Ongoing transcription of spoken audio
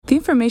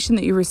information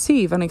that you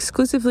receive on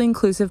Exclusively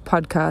Inclusive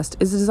podcast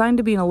is designed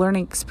to be a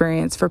learning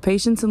experience for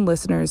patients and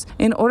listeners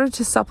in order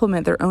to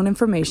supplement their own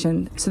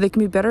information so they can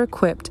be better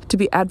equipped to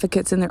be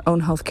advocates in their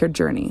own healthcare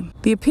journey.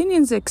 The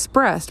opinions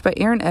expressed by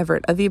Erin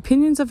Everett are the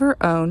opinions of her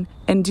own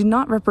and do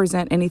not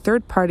represent any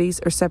third parties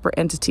or separate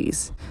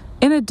entities.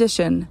 In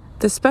addition,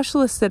 the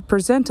specialists that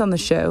present on the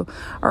show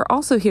are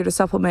also here to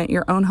supplement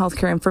your own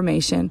healthcare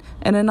information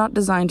and are not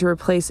designed to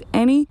replace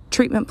any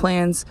treatment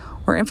plans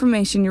or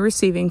information you're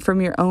receiving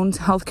from your own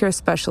healthcare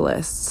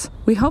specialists.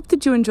 We hope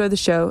that you enjoy the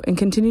show and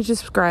continue to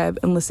subscribe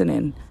and listen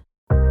in.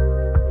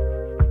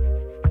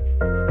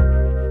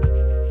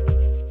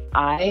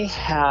 I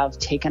have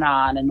taken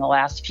on in the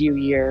last few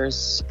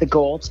years the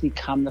goal to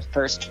become the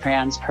first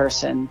trans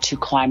person to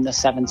climb the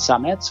 7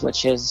 summits,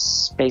 which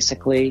is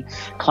basically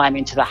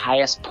climbing to the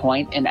highest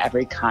point in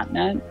every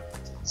continent.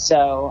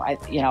 So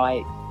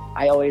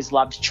I always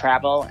loved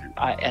travel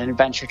and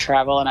adventure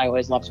travel, and I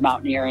always loved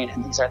mountaineering,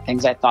 and these are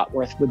things I thought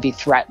would be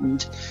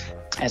threatened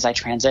as I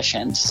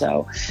transitioned.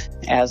 So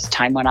as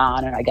time went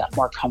on and I got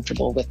more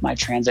comfortable with my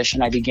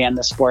transition, I began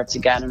the sports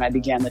again and I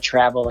began the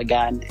travel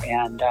again.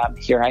 And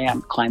here I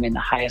am climbing the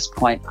highest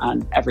point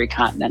on every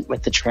continent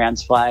with the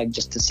trans flag,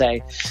 just to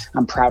say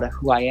I'm proud of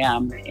who I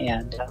am,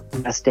 and I'm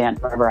going to stand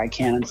wherever I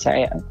can and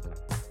say it.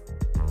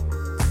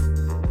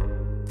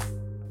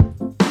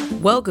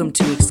 Welcome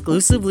to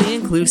Exclusively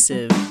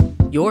Inclusive,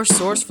 your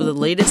source for the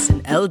latest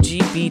in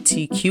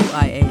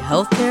LGBTQIA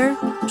healthcare,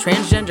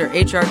 transgender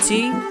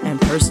HRT, and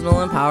personal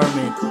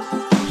empowerment.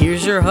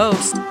 Here's your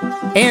host,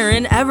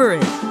 Erin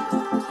Everett.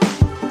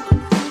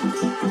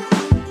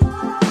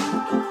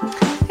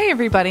 Hey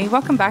everybody,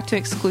 welcome back to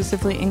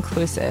Exclusively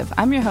Inclusive.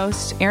 I'm your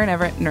host, Erin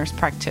Everett, nurse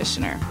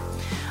practitioner.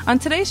 On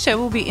today's show,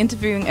 we'll be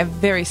interviewing a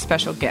very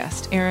special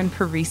guest, Erin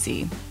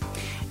Parisi.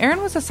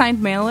 Erin was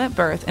assigned male at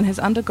birth and has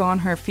undergone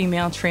her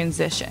female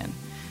transition.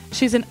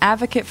 She's an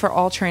advocate for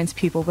all trans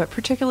people, but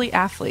particularly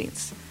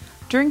athletes.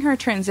 During her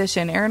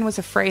transition, Erin was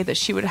afraid that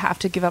she would have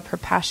to give up her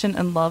passion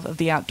and love of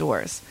the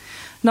outdoors.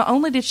 Not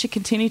only did she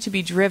continue to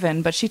be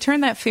driven, but she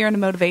turned that fear into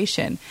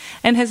motivation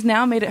and has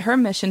now made it her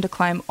mission to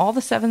climb all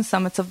the 7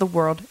 summits of the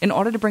world in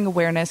order to bring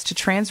awareness to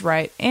trans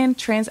rights and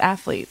trans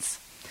athletes.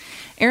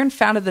 Erin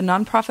founded the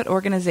nonprofit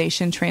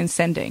organization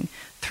Transcending.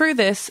 Through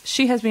this,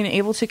 she has been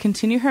able to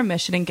continue her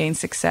mission and gain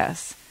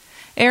success.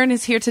 Erin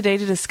is here today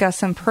to discuss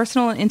some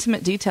personal and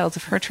intimate details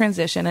of her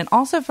transition and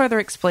also further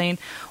explain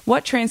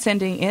what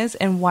transcending is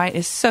and why it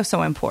is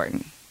so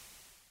important.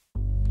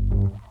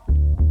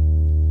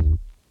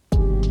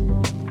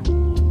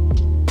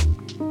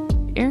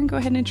 Erin, go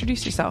ahead and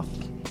introduce yourself.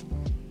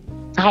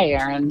 Hi,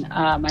 Erin.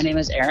 My name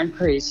is Erin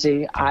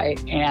Parisi. I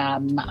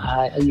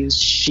use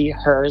she,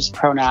 hers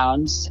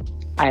pronouns.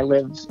 I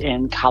live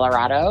in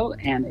Colorado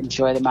and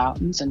enjoy the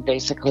mountains, and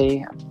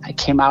basically I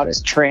came out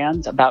as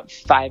trans about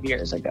 5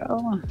 years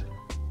ago.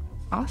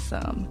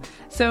 Awesome.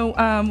 So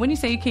when you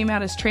say you came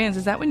out as trans,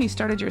 is that when you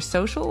started your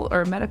social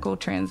or medical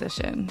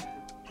transition?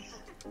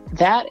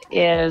 That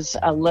is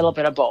a little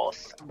bit of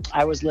both.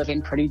 I was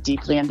living pretty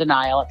deeply in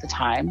denial at the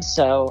time,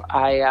 so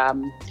I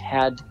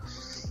had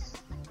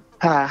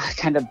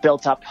kind of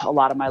built up a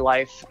lot of my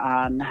life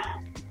on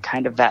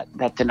kind of that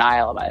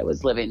denial. I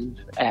was living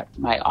at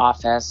my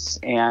office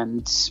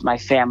and my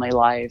family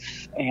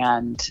life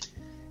and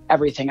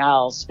everything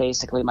else,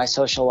 basically my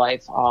social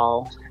life,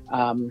 all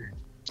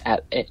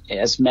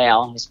as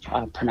male, was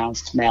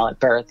pronounced male at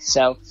birth.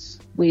 So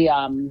we,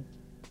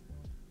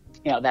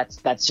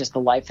 that's just the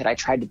life that I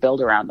tried to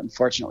build around,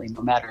 unfortunately,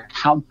 no matter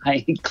how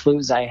many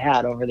clues I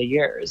had over the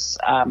years.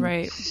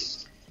 Right.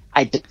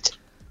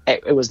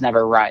 It was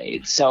never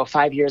right. So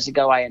 5 years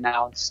ago, I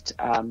announced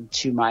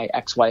to my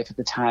ex-wife at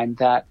the time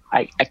that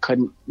I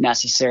couldn't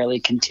necessarily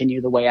continue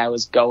the way I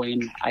was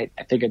going. I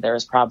figured there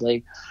was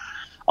probably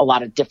a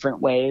lot of different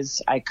ways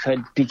I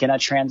could begin a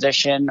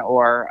transition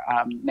or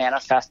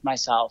manifest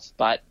myself.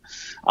 But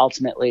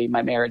ultimately,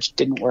 my marriage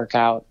didn't work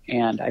out,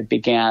 and I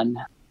began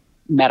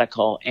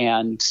medical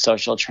and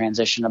social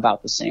transition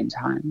about the same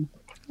time.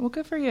 Well,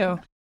 good for you.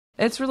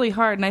 It's really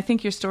hard, and I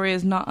think your story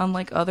is not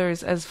unlike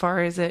others as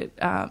far as it,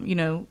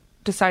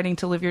 deciding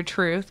to live your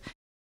truth.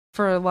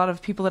 For a lot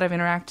of people that I've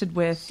interacted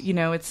with,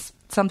 it's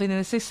something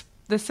that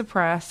they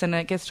suppress, and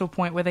it gets to a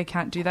point where they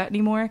can't do that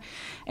anymore.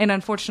 And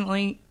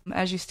unfortunately,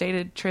 as you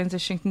stated,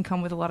 transition can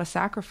come with a lot of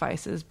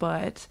sacrifices,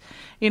 but,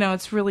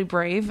 it's really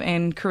brave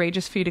and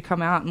courageous for you to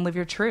come out and live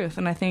your truth.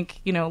 And I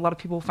think, a lot of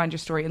people will find your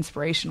story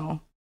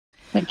inspirational.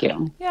 Thank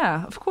you.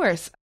 Yeah, of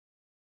course.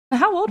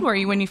 How old were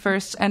you when you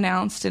first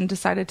announced and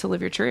decided to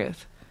live your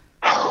truth?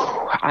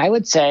 I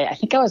would say, I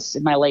think I was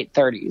in my late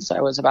 30s.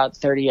 I was about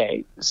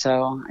 38.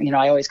 So,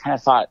 I always kind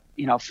of thought,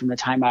 from the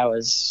time I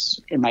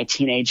was in my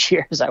teenage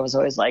years, I was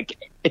always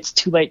like, it's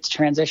too late to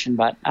transition.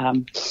 But,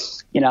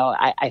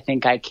 I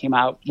think I came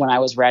out when I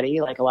was ready,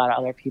 like a lot of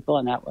other people.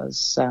 And that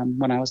was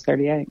when I was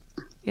 38.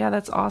 Yeah,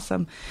 that's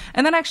awesome.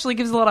 And that actually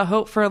gives a lot of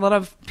hope for a lot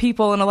of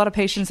people and a lot of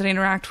patients that I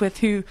interact with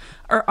who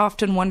are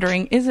often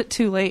wondering, is it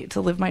too late to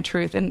live my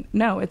truth? And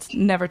no, it's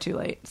never too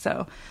late.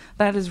 So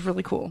that is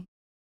really cool.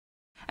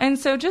 And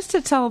so just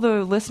to tell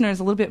the listeners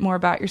a little bit more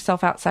about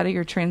yourself outside of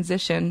your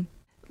transition,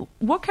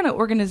 what kind of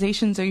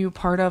organizations are you a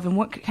part of, and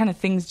what kind of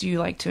things do you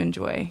like to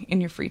enjoy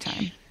in your free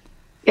time?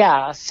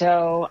 Yeah,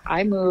 so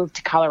I moved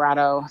to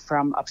Colorado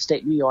from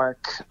upstate New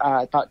York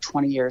about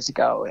 20 years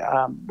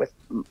ago with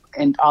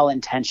all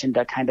intention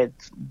to kind of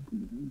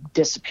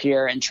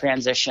disappear and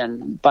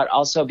transition, but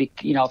also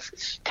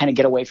kind of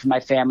get away from my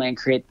family and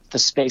create the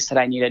space that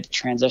I needed to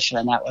transition.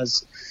 And that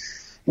was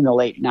in the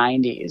late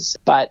 90s.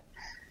 But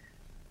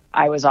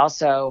I was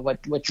also,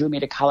 what drew me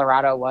to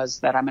Colorado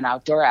was that I'm an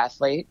outdoor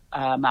athlete,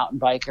 mountain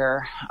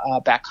biker,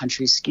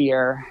 backcountry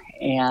skier,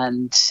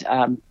 and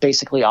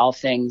basically all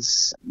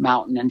things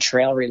mountain and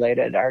trail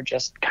related are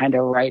just kind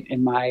of right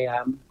in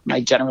my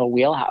my general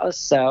wheelhouse.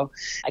 So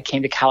I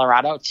came to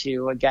Colorado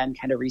to, again,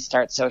 kind of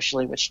restart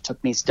socially, which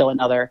took me still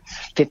another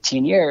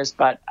 15 years,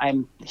 but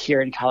I'm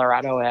here in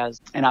Colorado as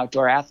an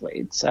outdoor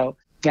athlete. So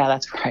yeah,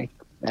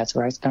 that's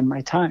where I spend my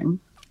time.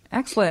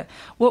 Excellent.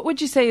 What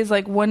would you say is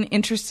like one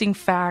interesting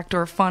fact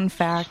or fun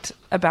fact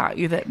about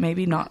you that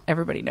maybe not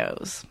everybody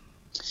knows?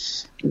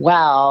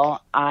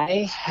 Well,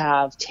 I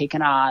have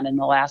taken on in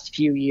the last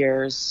few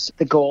years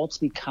the goal to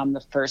become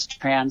the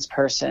first trans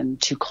person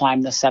to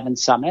climb the 7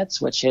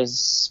 summits, which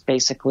is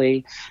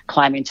basically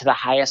climbing to the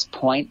highest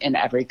point in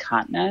every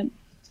continent.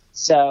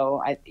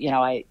 So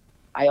I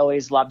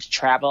always loved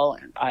travel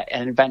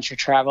and adventure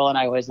travel, and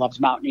I always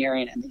loved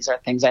mountaineering, and these are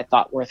things I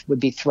thought would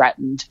be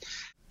threatened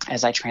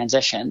as I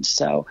transitioned.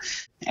 So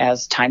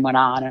as time went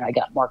on and I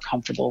got more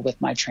comfortable with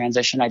my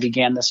transition, I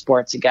began the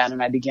sports again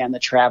and I began the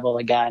travel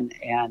again.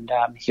 And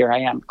here I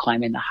am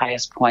climbing the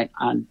highest point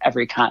on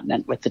every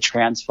continent with the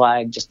trans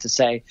flag, just to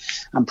say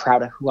I'm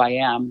proud of who I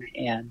am,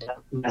 and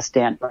I'm going to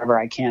stand wherever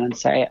I can and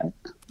say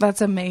it. That's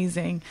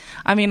amazing.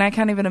 I mean, I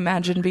can't even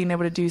imagine being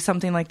able to do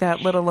something like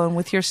that, let alone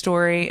with your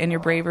story and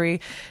your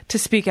bravery to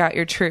speak out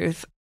your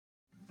truth.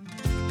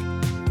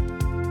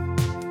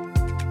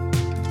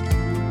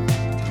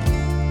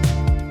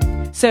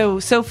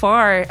 So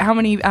far, how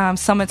many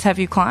summits have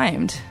you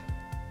climbed?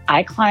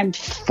 I climbed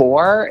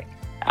 4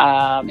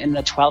 in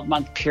the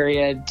 12-month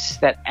period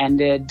that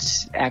ended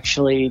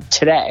actually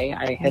today.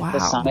 I hit the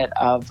summit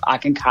of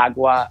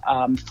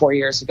Aconcagua 4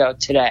 years ago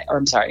today,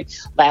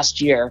 last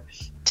year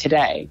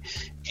today.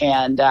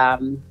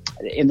 And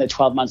in the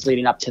 12 months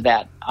leading up to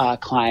that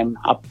climb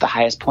up the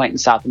highest point in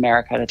South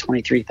America to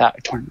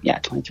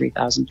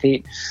 23,000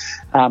 feet.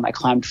 I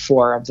climbed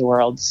 4 of the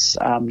world's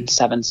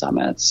 7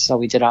 summits. So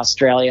we did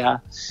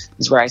Australia,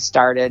 is where I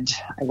started.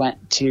 I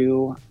went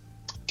to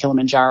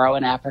Kilimanjaro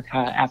in Africa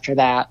after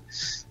that,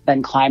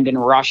 then climbed in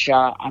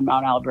Russia on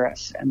Mount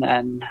Elbrus. And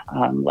then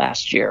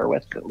last year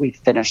we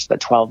finished the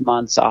 12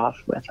 months off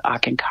with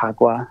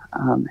Aconcagua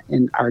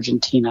in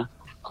Argentina.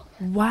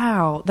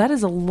 Wow, that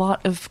is a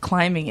lot of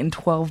climbing in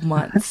 12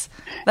 months.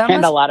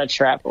 And a lot of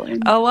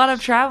traveling. A lot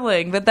of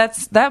traveling, but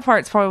that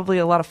part's probably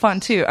a lot of fun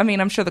too. I mean,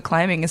 I'm sure the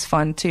climbing is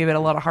fun too, but a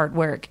lot of hard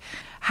work.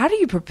 How do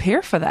you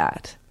prepare for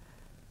that?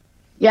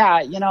 Yeah,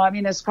 I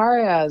mean, as far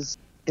as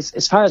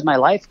my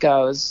life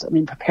goes, I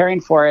mean,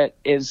 preparing for it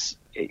is,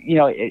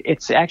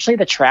 it's actually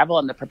the travel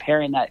and the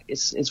preparing that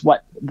is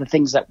what the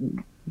things that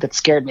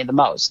scared me the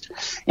most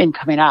in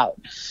coming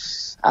out.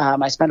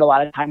 I spend a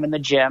lot of time in the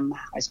gym.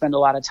 I spend a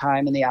lot of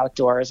time in the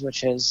outdoors,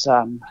 which is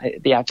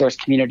the outdoors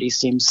community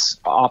seems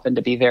often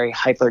to be very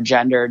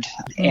hyper-gendered.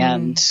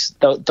 And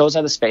those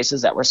are the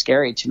spaces that were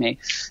scary to me.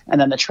 And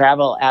then the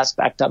travel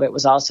aspect of it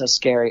was also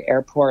scary.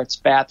 Airports,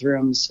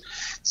 bathrooms,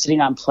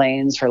 sitting on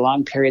planes for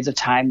long periods of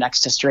time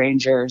next to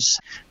strangers.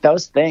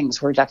 Those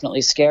things were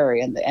definitely scary.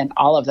 And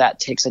all of that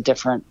takes a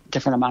different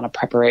amount of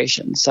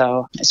preparation.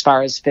 So as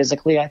far as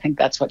physically, I think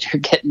that's what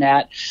you're getting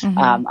at.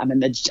 I'm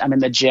in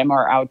the gym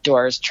or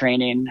outdoors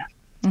training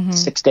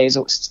 6 days,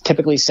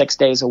 typically 6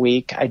 days a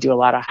week. I do a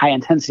lot of high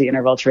intensity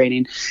interval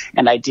training,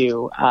 and I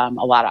do a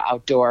lot of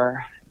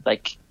outdoor,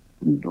 like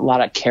a lot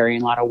of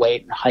carrying a lot of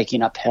weight and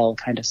hiking uphill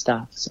kind of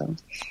stuff. So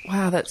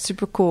wow, that's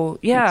super cool.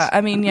 Yeah,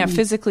 I mean,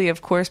 physically,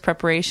 of course,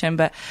 preparation,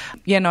 but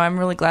I'm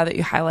really glad that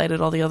you highlighted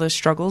all the other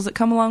struggles that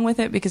come along with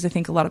it, because I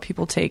think a lot of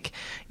people take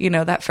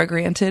that for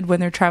granted when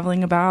they're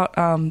traveling about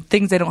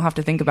things they don't have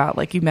to think about,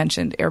 like you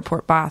mentioned,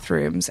 airport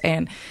bathrooms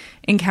and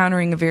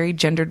encountering a very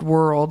gendered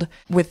world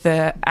with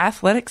the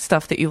athletic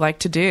stuff that you like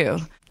to do.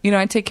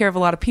 I take care of a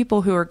lot of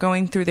people who are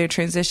going through their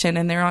transition,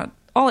 and they're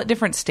all at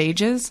different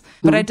stages,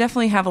 but I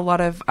definitely have a lot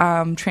of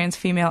trans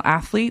female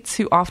athletes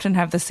who often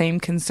have the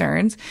same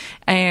concerns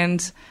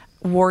and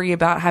worry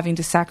about having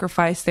to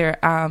sacrifice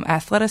their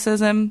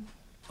athleticism,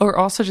 or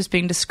also just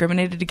being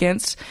discriminated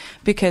against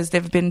because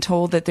they've been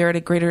told that they're at a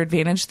greater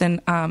advantage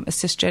than a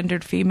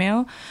cisgendered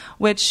female,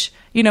 which,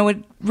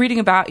 with reading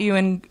about you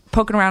and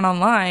poking around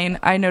online,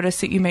 I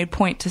noticed that you made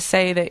point to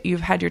say that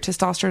you've had your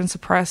testosterone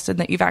suppressed and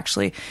that you've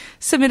actually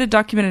submitted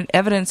documented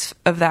evidence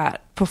of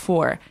that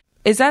before.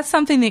 Is that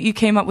something that you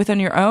came up with on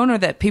your own, or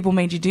that people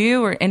made you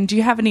do? And do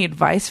you have any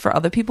advice for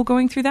other people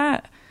going through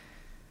that?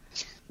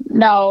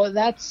 No,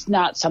 that's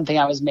not something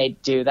I was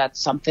made to do. That's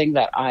something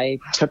that I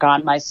took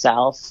on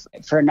myself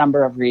for a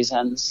number of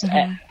reasons.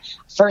 Mm-hmm.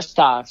 First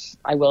off,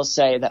 I will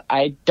say that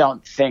I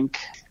don't think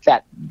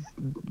that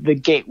the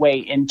gateway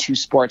into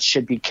sports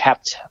should be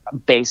kept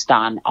based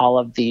on all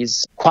of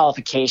these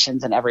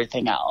qualifications and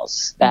everything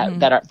else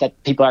that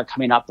people are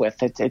coming up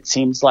with. It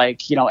seems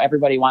like,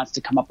 everybody wants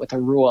to come up with a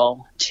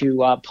rule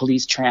to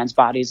police trans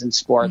bodies in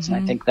sports. And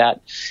I think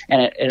that,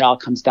 and it all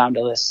comes down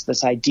to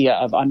this idea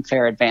of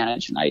unfair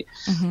advantage. And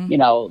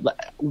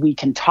we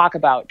can talk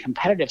about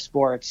competitive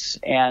sports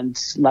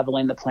and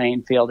leveling the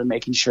playing field and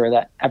making sure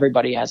that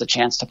everybody has a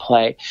chance to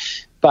play.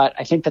 But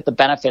I think that the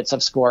benefits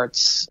of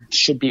sports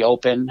should be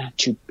open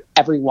to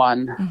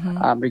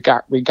everyone,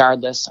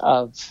 regardless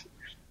of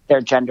their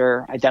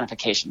gender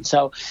identification.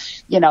 So,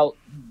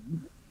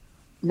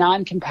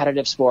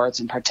 non-competitive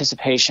sports and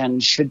participation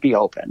should be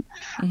open.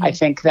 I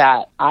think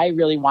that I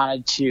really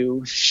wanted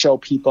to show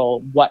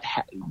people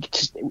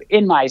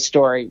in my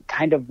story,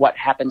 kind of what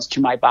happens to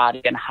my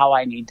body and how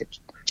I need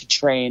to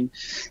train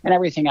and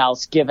everything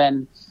else,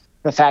 given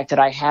the fact that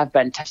I have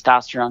been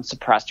testosterone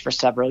suppressed for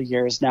several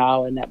years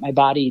now, and that my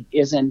body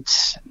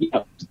isn't,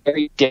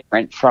 very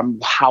different from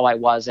how I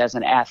was as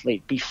an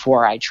athlete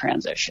before I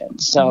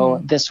transitioned. So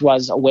this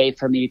was a way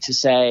for me to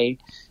say,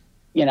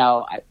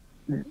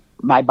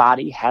 my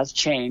body has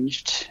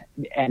changed,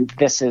 and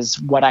this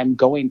is what I'm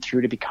going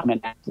through to become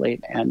an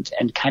athlete, and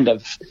kind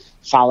of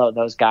follow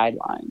those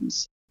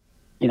guidelines.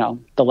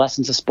 The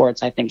lessons of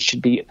sports, I think,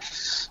 should be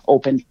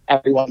open to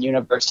everyone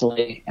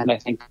universally. And I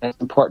think that's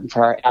important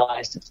for our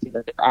allies to see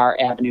that there are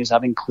avenues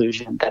of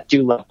inclusion that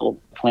do level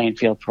the playing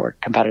field for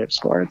competitive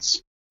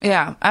sports.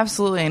 Yeah,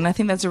 absolutely. And I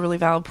think that's a really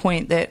valid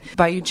point, that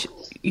by you,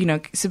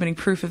 submitting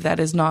proof of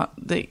that is not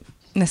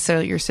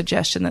necessarily your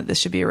suggestion that this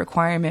should be a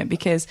requirement,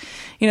 because,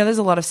 there's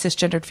a lot of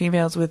cisgendered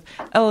females with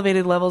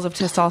elevated levels of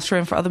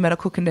testosterone for other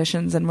medical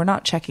conditions, and we're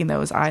not checking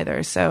those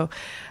either. So,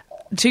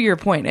 to your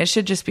point, it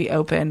should just be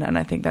open, and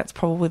I think that's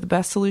probably the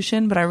best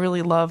solution. But I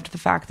really loved the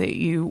fact that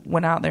you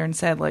went out there and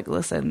said,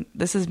 listen,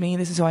 this is me,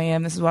 this is who I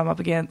am, this is what I'm up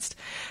against,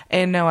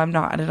 and no, I'm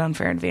not at an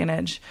unfair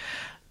advantage.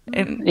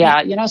 And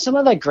some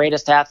of the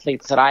greatest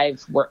athletes that I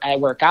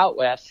work out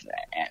with,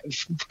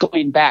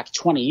 going back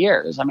 20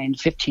 years,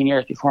 15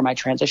 years before my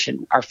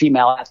transition, are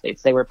female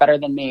athletes. They were better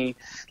than me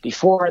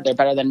before, they're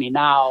better than me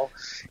now,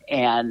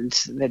 and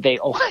they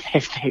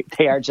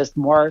are just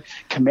more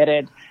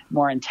committed,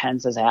 more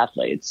intense as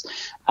athletes.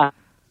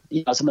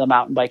 Some of the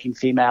mountain biking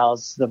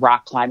females, the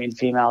rock climbing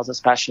females,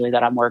 especially,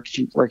 that I'm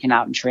working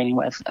out and training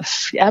with,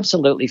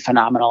 absolutely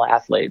phenomenal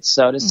athletes.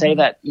 So to say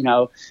that,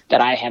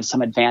 that I have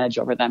some advantage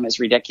over them is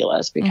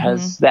ridiculous,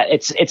 because that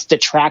it's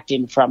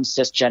detracting from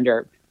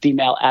cisgender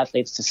female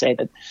athletes to say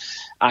that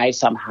I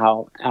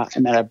somehow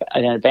am at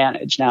an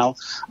advantage. Now,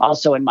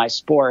 also in my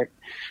sport,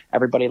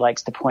 everybody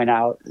likes to point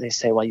out, they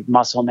say, well, you have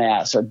muscle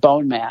mass or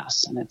bone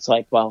mass. And it's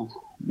like, well,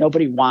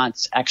 nobody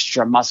wants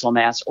extra muscle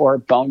mass or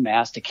bone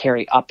mass to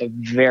carry up a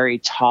very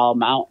tall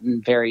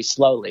mountain very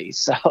slowly.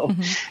 So,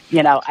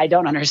 I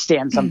don't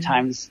understand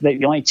sometimes that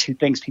the only two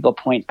things people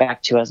point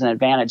back to as an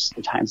advantage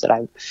sometimes that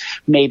I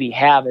maybe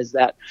have is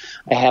that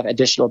I have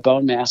additional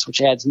bone mass,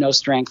 which adds no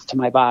strength to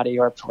my body,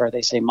 or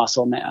they say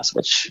muscle mass,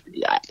 which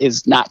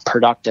is not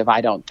productive.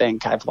 I don't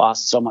think. I've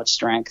lost so much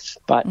strength,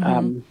 but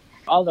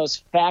all those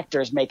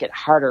factors make it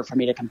harder for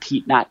me to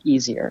compete, not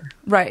easier.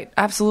 Right.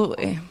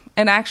 Absolutely.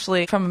 And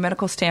actually, from a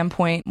medical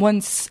standpoint,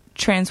 once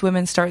trans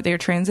women start their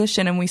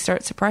transition and we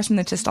start suppressing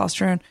the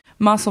testosterone,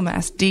 muscle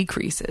mass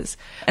decreases.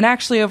 And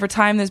actually, over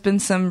time, there's been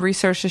some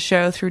research to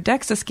show through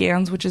DEXA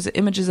scans, which is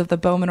images of the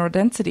bone mineral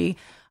density,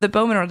 the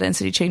bone mineral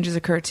density changes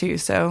occur too.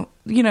 So,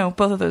 both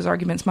of those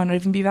arguments might not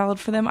even be valid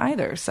for them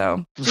either.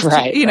 So,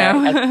 right.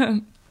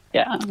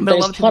 Yeah, but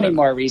there's plenty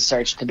more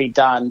research to be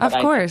done. But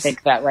of course. I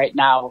think that right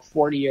now,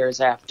 40 years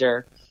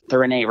after the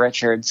Renee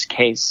Richards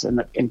case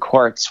in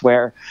courts,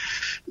 where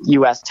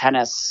U.S.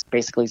 Tennis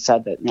basically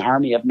said that an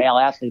army of male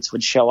athletes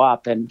would show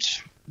up, and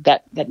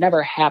that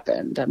never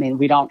happened.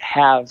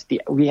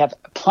 We have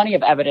plenty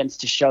of evidence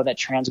to show that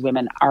trans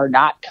women are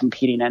not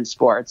competing in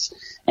sports,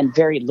 and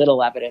very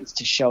little evidence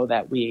to show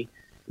that we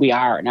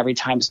are. And every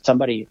time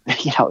somebody,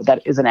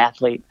 that is an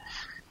athlete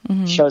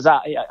shows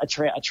up,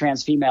 a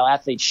trans female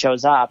athlete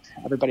shows up,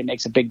 everybody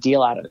makes a big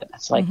deal out of it.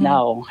 It's like,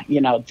 no,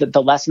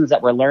 the lessons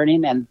that we're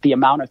learning and the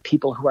amount of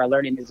people who are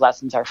learning these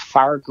lessons are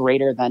far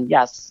greater than,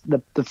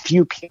 the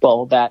few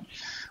people that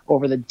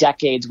over the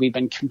decades we've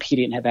been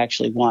competing have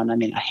actually won.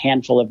 A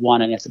handful have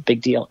won, and it's a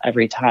big deal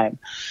every time,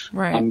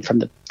 right?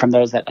 From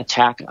those that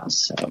attack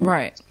us. So.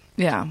 Right.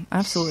 Yeah,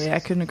 absolutely. I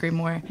couldn't agree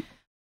more.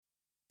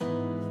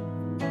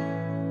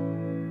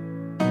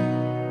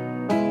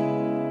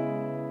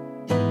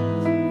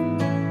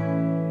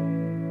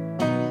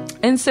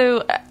 And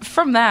so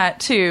from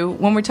that, too,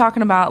 when we're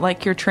talking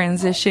about your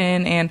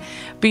transition and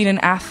being an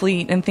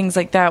athlete and things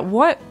like that,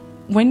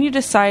 when you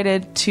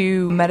decided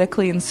to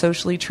medically and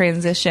socially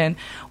transition,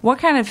 what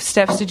kind of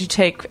steps did you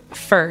take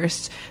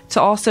first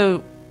to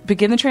also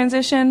begin the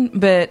transition,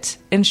 but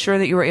ensure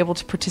that you were able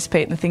to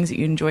participate in the things that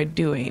you enjoyed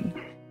doing?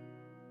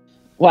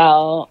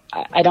 Well,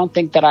 I don't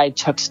think that I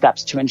took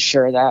steps to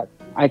ensure that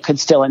I could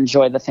still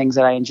enjoy the things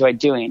that I enjoyed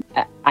doing.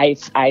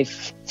 I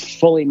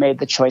fully made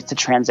the choice to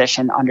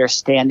transition,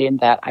 understanding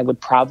that I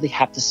would probably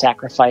have to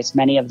sacrifice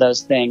many of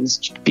those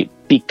things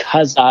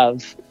because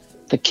of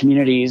the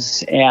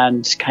communities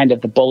and kind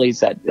of the bullies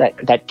that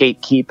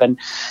gatekeep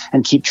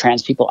and keep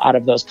trans people out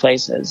of those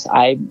places.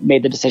 I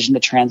made the decision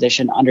to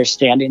transition,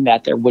 understanding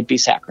that there would be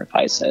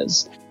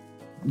sacrifices.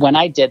 When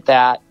I did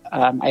that,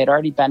 I had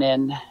already been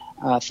in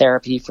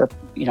therapy for,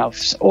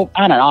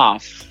 on and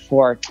off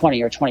for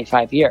 20 or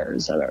 25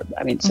 years.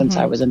 Since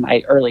I was in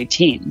my early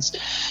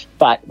teens.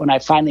 But when I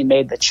finally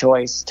made the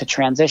choice to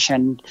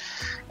transition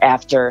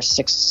after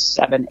 6,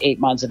 7, 8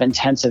 months of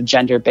intensive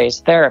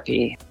gender-based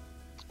therapy,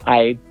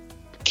 I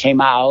came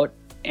out,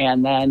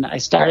 and then I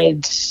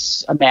started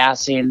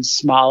amassing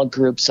small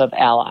groups of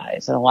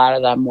allies. And a lot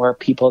of them were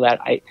people that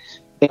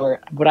they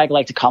were what I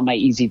like to call my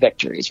easy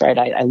victories, right?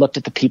 I looked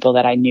at the people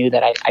that I knew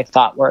that I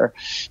thought were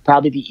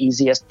probably the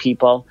easiest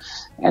people.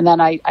 And then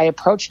I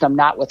approached them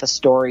not with a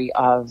story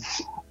of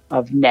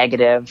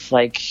negative,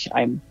 like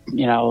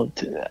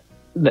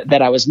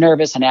that I was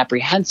nervous and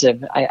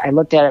apprehensive. I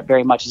looked at it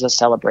very much as a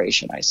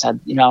celebration. I said,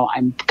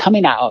 I'm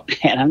coming out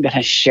and I'm going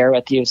to share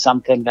with you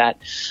something that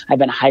I've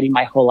been hiding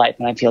my whole life,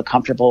 and I feel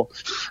comfortable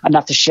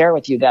enough to share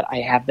with you that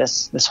I have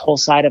this whole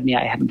side of me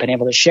I haven't been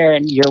able to share,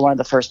 and you're one of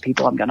the first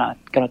people I'm going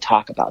to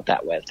talk about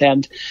that with.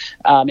 And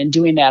in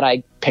doing that,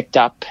 I picked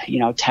up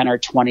 10 or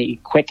 20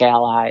 quick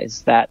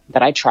allies that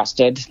I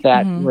trusted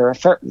that were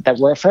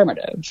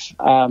affirmative.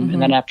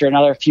 And then after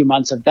another few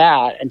months of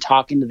that and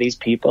talking to these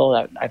people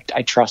that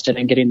I trusted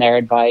and getting their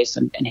advice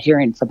and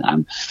hearing from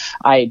them,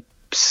 I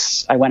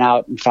went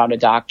out and found a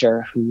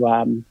doctor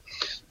who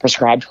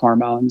prescribed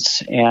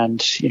hormones,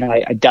 and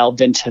I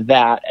delved into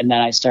that, and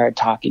then I started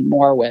talking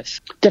more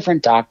with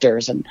different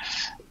doctors, and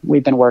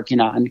we've been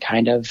working on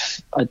kind of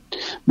a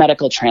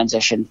medical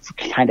transition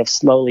kind of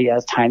slowly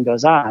as time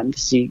goes on to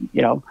see,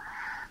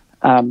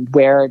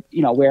 where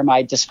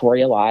my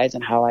dysphoria lies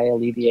and how I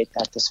alleviate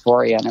that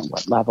dysphoria and at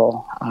what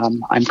level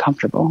I'm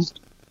comfortable.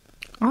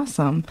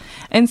 Awesome.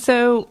 And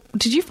so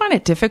did you find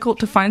it difficult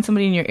to find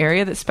somebody in your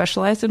area that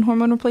specialized in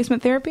hormone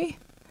replacement therapy?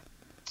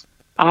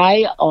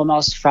 I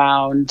almost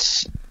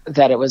found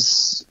that it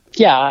was,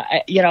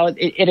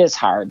 it is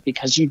hard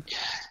because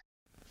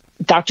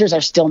doctors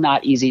are still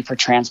not easy for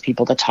trans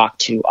people to talk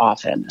to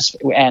often.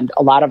 And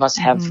a lot of us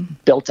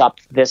have built up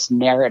this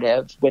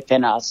narrative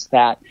within us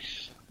that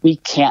we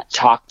can't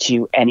talk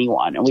to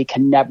anyone, and we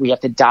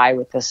have to die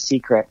with this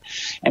secret.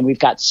 And we've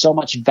got so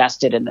much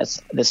vested in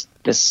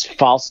this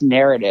false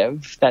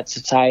narrative that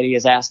society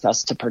has asked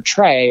us to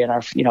portray, and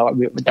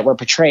that we're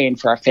portraying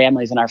for our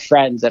families and our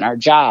friends and our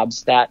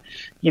jobs, that,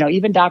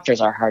 even doctors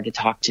are hard to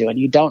talk to, and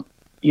you don't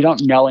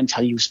know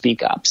until you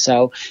speak up.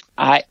 So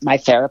my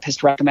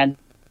therapist recommended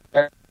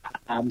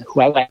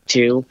who I went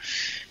to,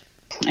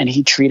 and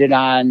he treated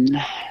on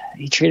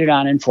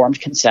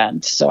informed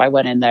consent. So I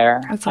went in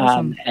there. That's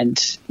awesome.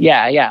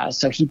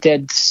 So he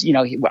did,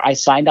 I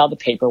signed all the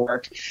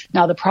paperwork.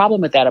 Now, the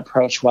problem with that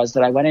approach was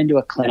that I went into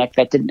a clinic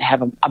that didn't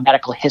have a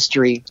medical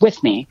history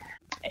with me.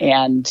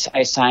 And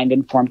I signed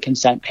informed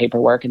consent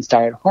paperwork and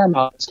started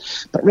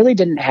hormones, but really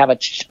didn't have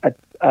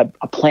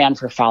a plan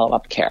for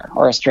follow-up care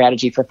or a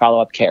strategy for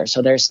follow-up care.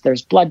 So there's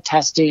blood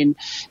testing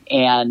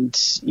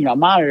and,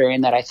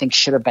 monitoring that I think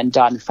should have been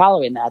done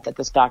following that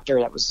this doctor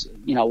that was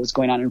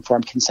going on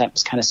informed consent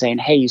was kind of saying,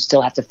 hey, you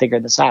still have to figure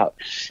this out.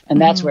 And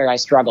that's where I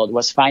struggled,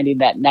 was finding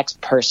that next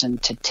person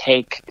to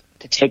take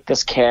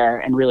this care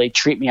and really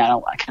treat me on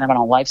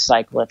a life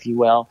cycle, if you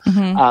will,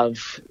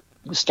 of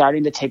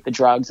starting to take the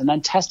drugs and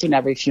then testing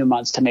every few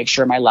months to make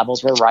sure my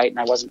levels were right and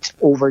I wasn't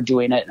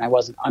overdoing it and I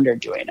wasn't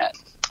underdoing it.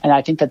 And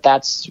I think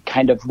that's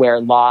kind of where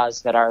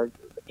laws that are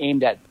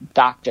aimed at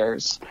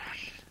doctors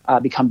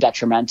become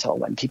detrimental,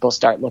 when people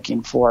start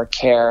looking for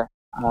care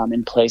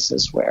in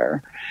places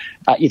where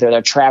either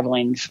they're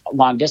traveling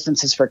long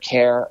distances for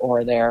care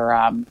or they're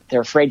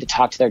afraid to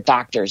talk to their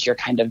doctors. You're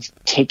kind of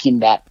taking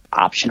that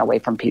option away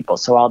from people.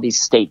 So all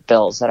these state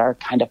bills that are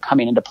kind of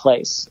coming into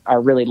place are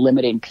really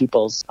limiting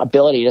people's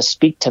ability to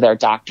speak to their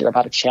doctor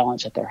about a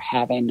challenge that they're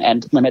having,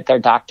 and limit their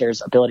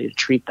doctor's ability to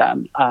treat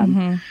them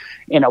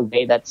in a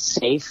way that's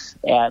safe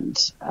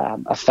and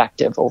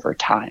effective over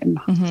time.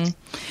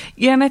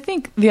 Yeah, and I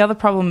think the other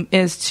problem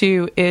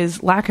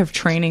is lack of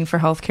training for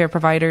healthcare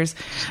providers,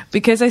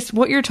 because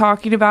what you're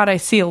talking about, I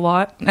see a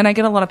lot, and I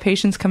get a lot of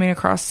patients coming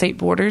across state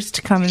borders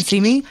to come and see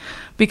me,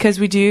 because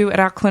we do at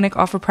our clinic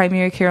offer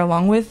primary care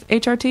along with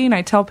HRT. And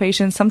I tell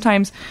patients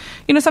sometimes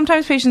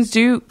patients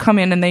do come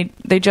in and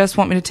they just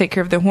want me to take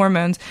care of their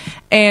hormones,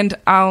 and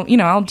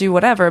I'll do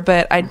whatever.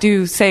 But I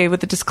do say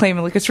with the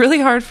disclaimer, it's really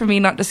hard for me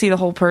not to see the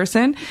whole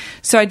person.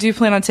 So I do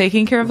plan on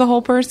taking care of the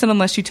whole person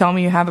unless you tell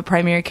me you have a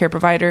primary care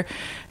provider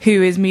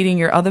who is meeting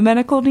your other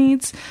medical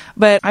needs.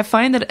 But I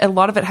find that a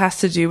lot of it has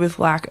to do with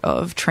lack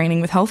of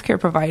training with healthcare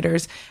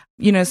providers.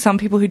 Some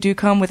people who do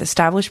come with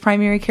established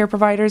primary care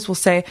providers will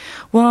say,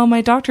 well,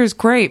 my doctor is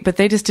great, but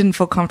they just didn't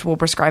feel comfortable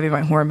prescribing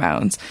my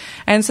hormones.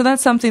 And so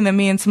that's something that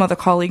me and some other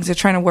colleagues are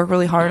trying to work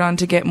really hard on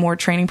to get more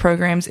training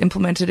programs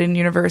implemented in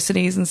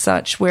universities and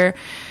such where,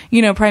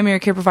 primary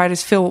care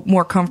providers feel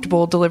more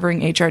comfortable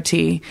delivering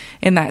HRT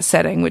in that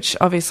setting, which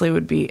obviously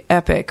would be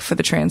epic for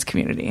the trans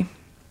community.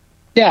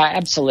 Yeah,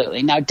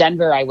 absolutely. Now,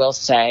 Denver, I will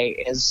say,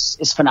 is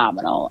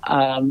phenomenal.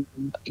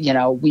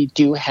 We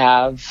do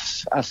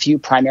have a few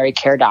primary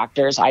care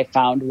doctors. I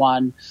found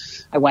one.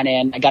 I went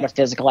in, I got a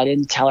physical. I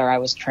didn't tell her I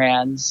was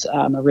trans.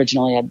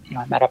 Originally,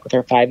 I met up with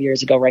her 5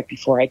 years ago, right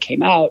before I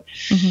came out.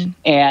 Mm-hmm.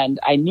 And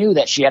I knew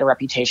that she had a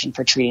reputation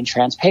for treating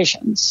trans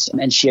patients.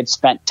 And she had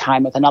spent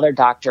time with another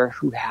doctor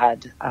who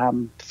had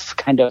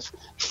kind of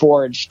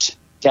forged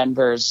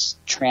Denver's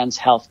trans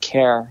health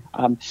care.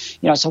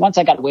 So once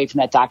I got away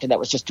from that doctor that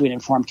was just doing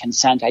informed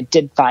consent, I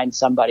did find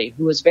somebody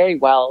who was very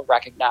well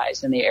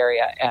recognized in the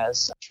area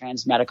as a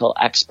trans medical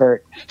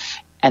expert.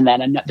 And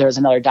then there was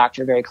another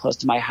doctor very close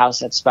to my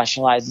house that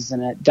specializes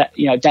in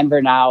it.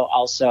 Denver now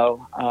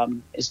also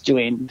is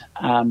doing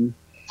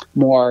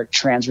more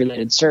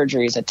trans-related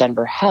surgeries at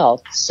Denver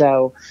Health.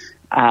 So,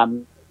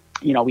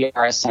 we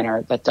are a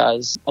center that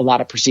does a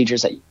lot of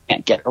procedures that you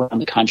can't get around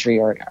the country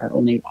or are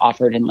only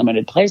offered in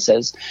limited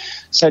places.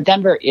 So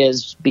Denver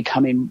is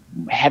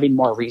having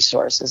more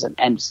resources,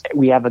 and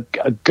we have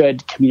a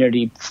good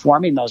community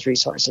forming those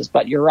resources.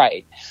 But you're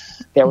right.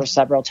 There were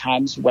several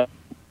times when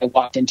I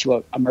walked into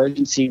an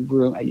emergency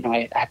room.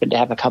 I happened to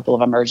have a couple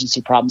of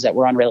emergency problems that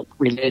were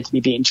unrelated to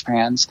me being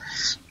trans.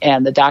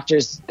 And the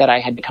doctors that I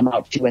had to come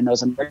out to in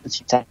those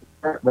emergency centers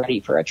weren't ready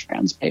for a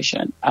trans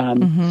patient.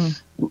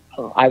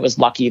 I was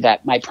lucky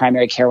that my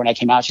primary care, when I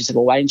came out, she said,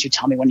 well, why didn't you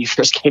tell me when you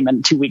first came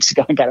in 2 weeks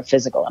ago and got a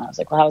physical? And I was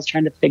like, well, I was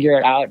trying to figure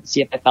it out and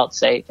see if I felt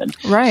safe. And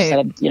right. She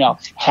said,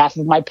 half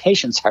of my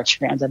patients are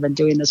trans. I've been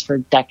doing this for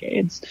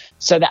decades.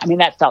 So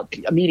that felt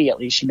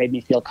immediately, she made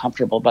me feel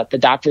comfortable. But the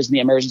doctors in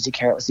the emergency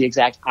care, it was the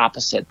exact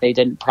opposite. They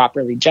didn't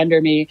properly gender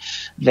me.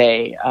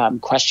 They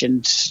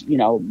questioned,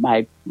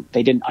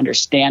 they didn't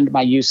understand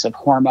my use of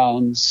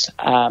hormones.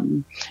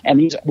 And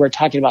we're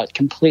talking about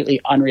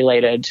completely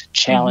unrelated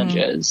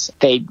challenges.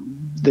 Mm-hmm.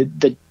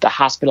 The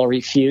hospital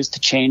refused to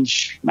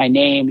change my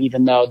name,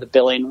 even though the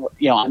billing,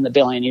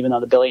 even though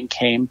the billing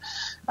came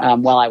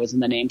while I was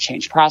in the name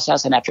change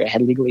process. And after it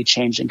had legally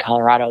changed in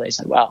Colorado, they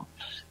said, well,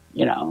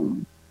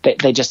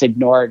 they just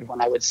ignored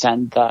when I would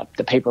send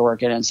the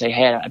paperwork in and say,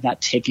 hey, I'm not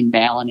taking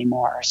mail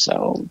anymore,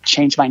 so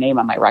change my name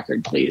on my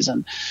record, please.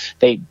 And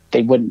they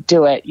wouldn't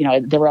do it.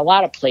 There were a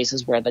lot of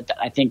places where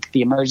I think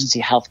the emergency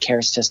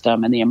healthcare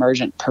system and the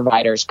emergent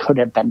providers could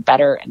have been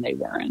better, and they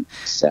weren't.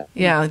 So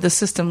yeah, the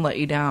system let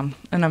you down,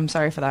 and I'm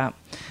sorry for that.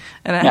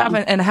 And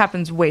it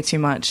happens way too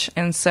much.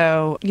 And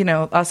so,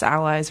 us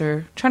allies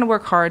are trying to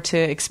work hard to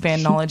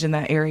expand knowledge in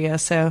that area.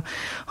 So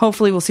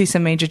hopefully we'll see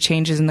some major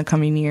changes in the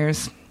coming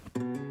years.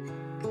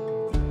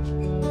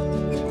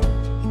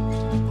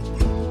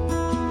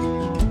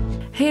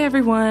 Hey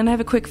everyone, I have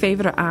a quick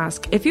favor to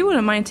ask. If you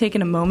wouldn't mind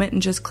taking a moment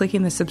and just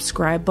clicking the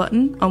subscribe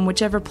button on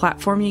whichever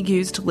platform you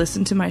use to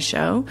listen to my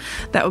show,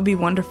 that would be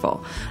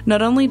wonderful.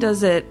 Not only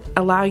does it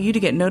allow you to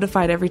get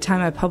notified every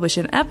time I publish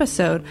an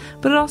episode,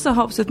 but it also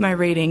helps with my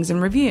ratings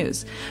and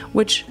reviews,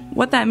 which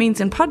what that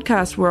means in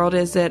podcast world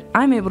is that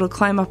I'm able to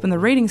climb up in the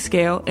rating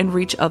scale and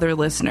reach other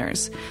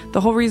listeners.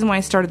 The whole reason why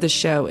I started this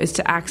show is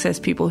to access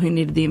people who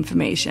needed the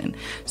information.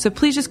 So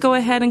please just go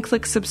ahead and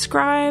click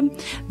subscribe,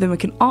 then we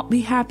can all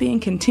be happy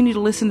and continue to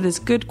listen to this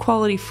good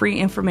quality free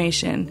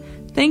information.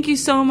 Thank you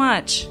so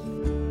much.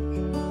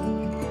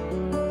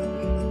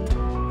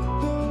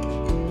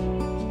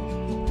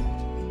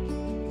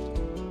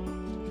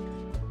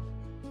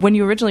 When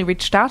you originally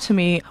reached out to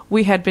me,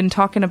 we had been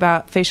talking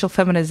about facial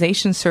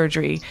feminization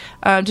surgery.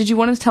 Did you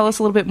want to tell us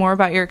a little bit more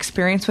about your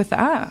experience with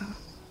that?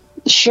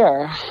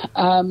 Sure.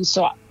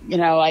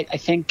 I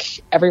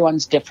think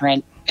everyone's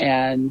different,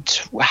 and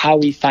how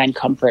we find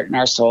comfort in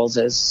our souls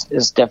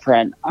is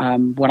different.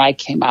 When I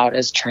came out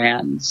as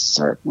trans,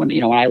 or when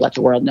I let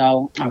the world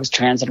know I was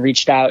trans and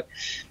reached out,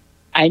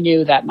 I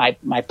knew that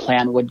my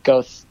plan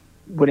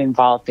would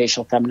involve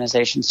facial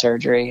feminization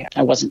surgery.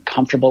 I wasn't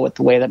comfortable with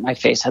the way that my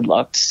face had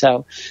looked.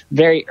 So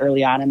very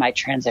early on in my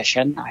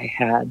transition, I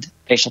had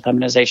facial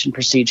feminization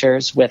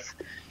procedures with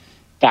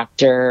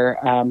Dr.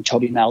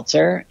 Toby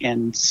Meltzer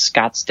in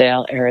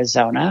Scottsdale,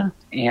 Arizona.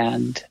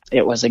 And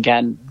it was,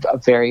 again,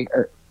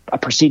 a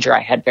procedure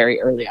I had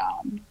very early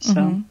on.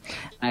 So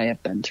I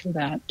have been through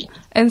that.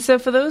 And so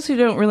for those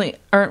who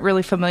aren't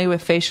really familiar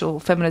with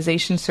facial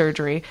feminization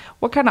surgery,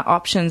 what kind of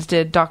options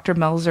did Dr.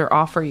 Meltzer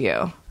offer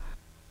you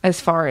as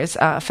far as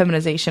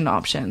feminization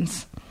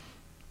options?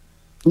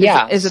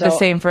 Yeah. Is it the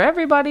same for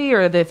everybody,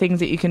 or are there things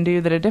that you can do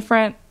that are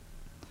different?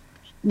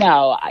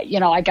 No,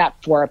 I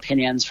got 4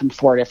 opinions from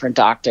 4 different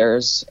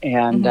doctors,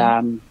 and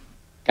I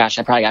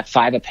probably got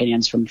 5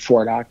 opinions from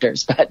 4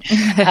 doctors. But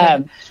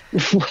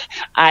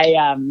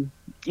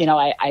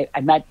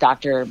I met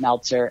Dr.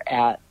 Meltzer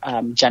at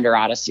Gender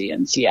Odyssey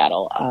in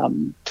Seattle.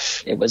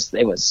 It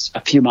was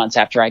a few months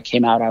after I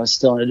came out. I was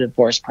still in a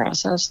divorce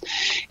process,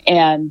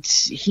 and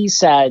he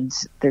said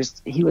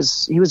he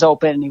was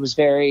open. He was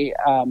very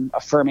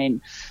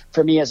affirming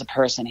for me as a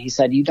person. He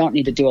said, "You don't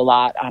need to do a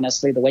lot.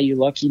 Honestly, the way you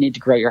look, you need to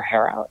grow your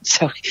hair out."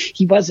 So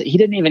he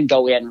didn't even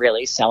go in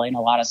really selling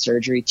a lot of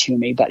surgery to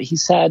me, but he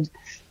said,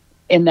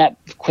 in that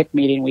quick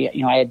meeting,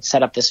 I had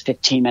set up this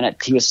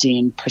 15-minute. He was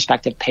seeing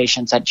prospective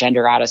patients at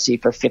Gender Odyssey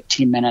for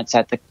 15 minutes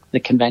at the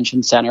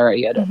convention center.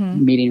 He had a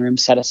meeting room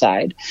set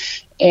aside,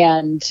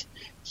 and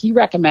he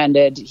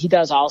recommended. He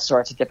does all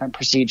sorts of different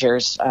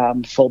procedures,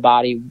 full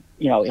body,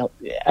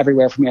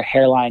 everywhere from your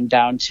hairline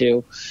down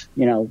to,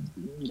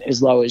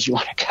 as low as you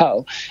want to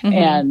go.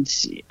 And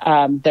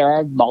there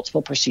are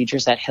multiple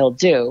procedures that he'll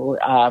do,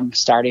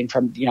 starting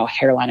from,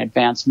 hairline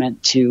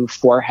advancement to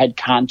forehead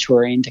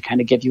contouring to kind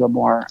of give you a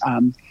more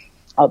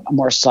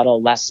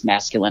subtle, less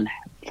masculine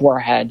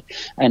forehead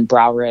and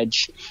brow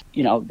ridge,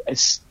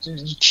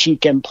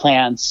 cheek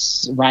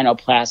implants,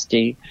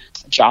 rhinoplasty,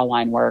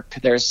 jawline work.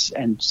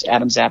 And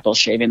Adam's apple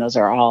shaving. Those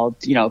are all,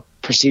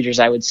 procedures,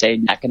 I would say,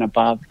 neck and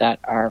above, that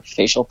are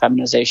facial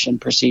feminization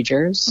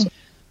procedures.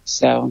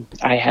 So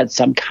I had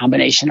some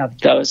combination of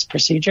those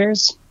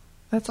procedures.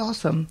 That's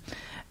awesome.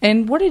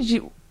 And what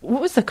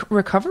was the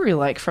recovery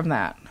like from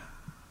that?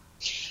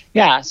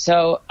 Yeah,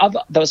 so of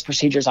those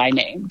procedures I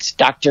named,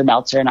 Dr.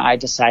 Meltzer and I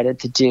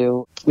decided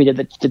we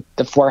did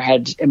the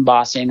forehead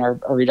embossing or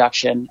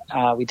reduction.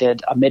 We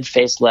did a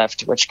mid-face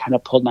lift, which kind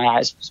of pulled my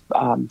eyes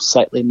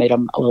slightly, made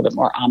them a little bit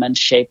more almond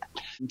shape.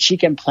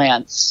 Cheek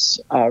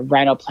implants,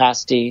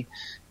 rhinoplasty,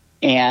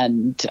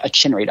 and a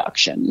chin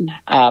reduction.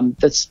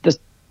 The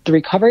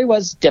recovery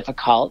was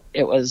difficult.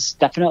 It was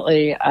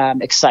definitely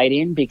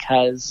exciting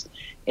because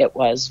it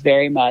was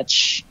very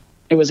much...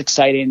 It was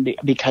exciting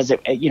because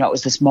it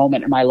was this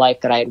moment in my life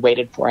that I had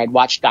waited for. I'd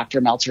watched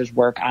Dr. Meltzer's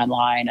work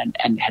online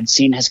and had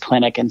seen his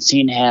clinic and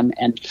seen him,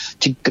 and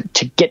to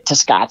get to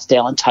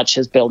Scottsdale and touch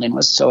his building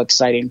was so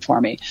exciting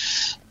for me.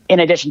 In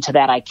addition to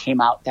that, I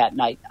came out that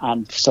night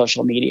on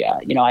social media.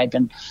 I'd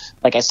been,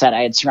 like I said,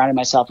 I had surrounded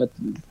myself with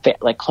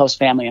close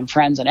family and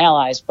friends and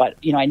allies, but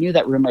I knew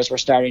that rumors were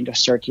starting to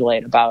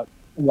circulate about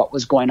what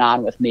was going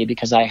on with me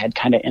because I had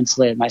kind of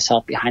insulated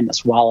myself behind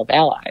this wall of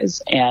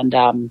allies. And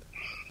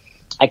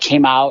I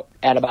came out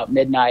at about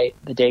midnight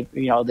the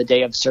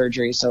day of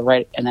surgery. So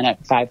and then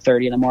at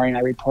 5:30 in the morning, I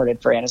reported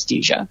for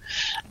anesthesia.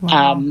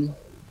 Wow.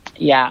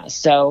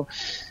 So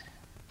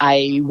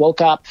I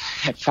woke up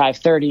at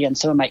 5:30, and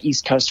some of my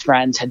East Coast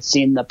friends had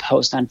seen the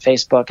post on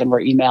Facebook and were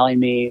emailing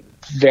me,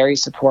 very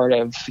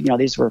supportive.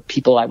 These were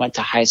people I went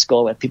to high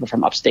school with, people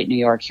from upstate New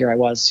York. Here I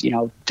was,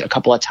 a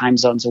couple of time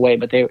zones away,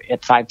 but they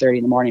at 5:30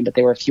 in the morning, but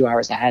they were a few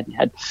hours ahead and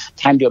had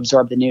time to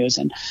absorb the news.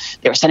 And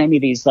they were sending me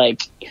these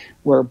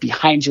we're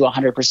behind you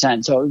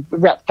 100%. So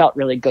it felt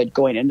really good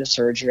going into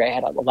surgery. I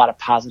had a lot of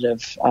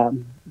positive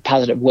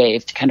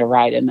wave to kind of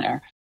ride in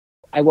there.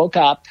 I woke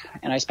up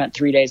and I spent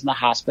 3 days in the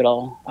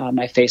hospital,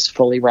 my face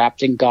fully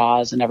wrapped in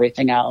gauze and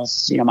everything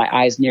else, my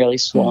eyes nearly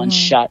swollen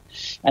shut,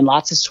 and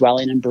lots of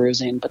swelling and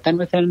bruising. But then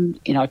within,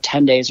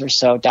 10 days or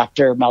so,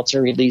 Dr.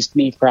 Meltzer released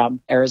me from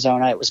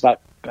Arizona. It was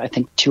about, I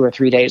think, 2 or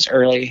 3 days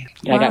early.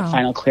 Wow. I got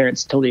final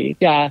clearance to leave.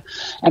 Yeah.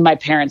 And my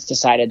parents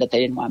decided that they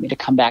didn't want me to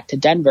come back to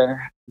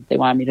Denver. They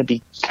wanted me to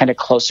be kind of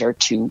closer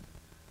to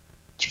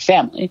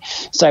family.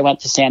 So I went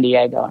to San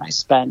Diego and I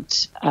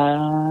spent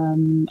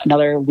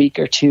another week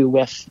or two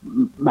with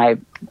my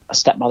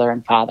stepmother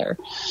and father.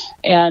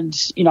 And,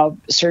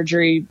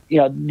 surgery,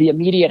 the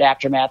immediate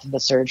aftermath of the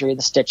surgery,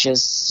 the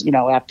stitches,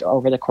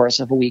 over the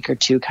course of a week or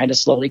two kind of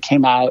slowly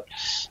came out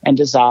and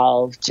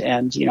dissolved.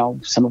 And,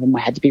 some of them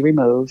had to be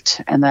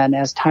removed. And then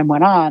as time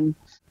went on,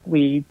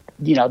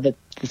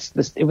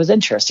 it was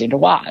interesting to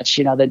watch.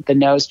 The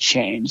nose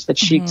changed, the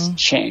cheeks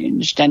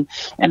changed, and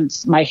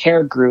my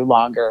hair grew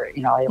longer.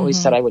 I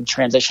always said I would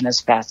transition as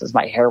fast as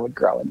my hair would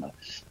grow. And the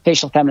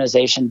facial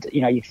feminization,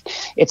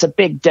 it's a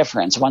big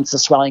difference. Once the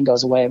swelling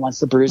goes away, once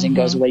the bruising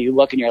goes away, you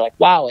look and you're like,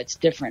 wow, it's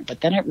different.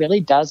 But then it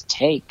really does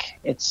take,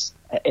 it's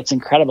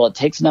incredible. It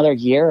takes another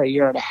year, a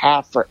year and a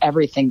half for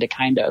everything to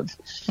kind of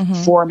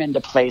form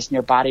into place and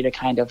your body to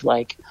kind of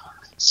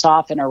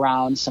soften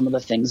around some of the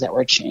things that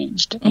were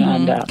changed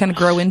and kind of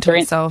grow into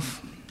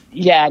itself.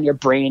 Yeah, and your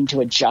brain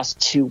to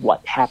adjust to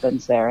what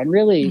happens there. And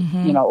really,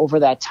 over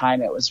that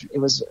time, it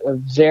was a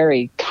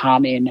very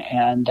calming,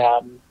 and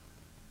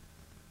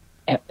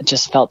it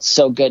just felt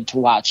so good to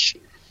watch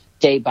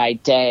day by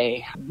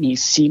day me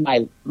see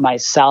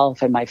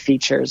myself and my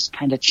features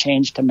kind of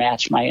change to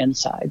match my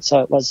inside.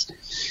 So it was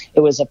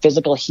a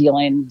physical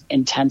healing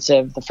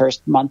intensive the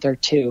first month or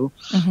two,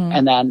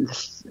 and then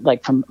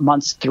from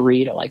months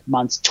 3 to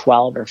months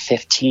 12 or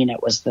 15,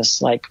 it was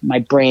this my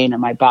brain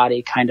and my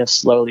body kind of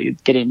slowly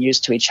getting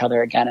used to each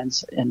other again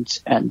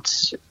and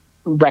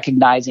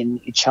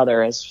recognizing each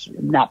other as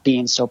not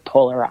being so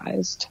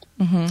polarized.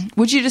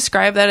 Would you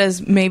describe that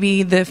as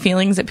maybe the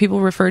feelings that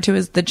people refer to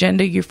as the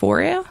gender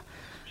euphoria?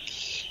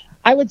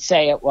 I would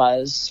say it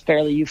was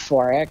fairly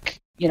euphoric.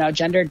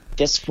 gender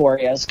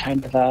dysphoria is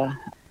kind of a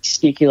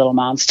sneaky little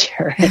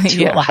monster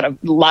to a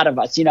lot of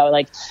us,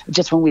 like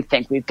just when we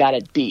think we've got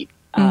it beat,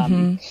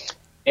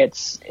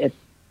 it's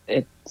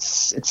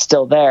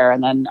still there.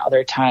 And then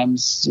other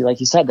times,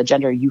 like you said, the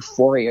gender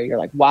euphoria, you're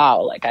like,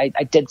 wow, like I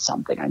did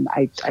something.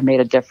 I made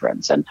a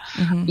difference. And,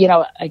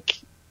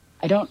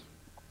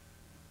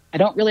 I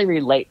don't really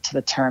relate to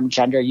the term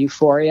gender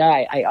euphoria.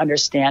 I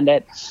understand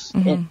it.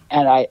 And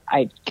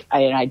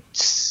I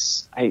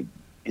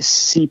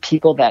see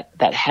people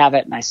that have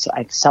it, and I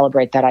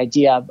celebrate that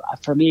idea.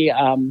 For me,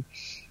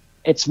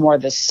 it's more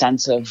this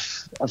sense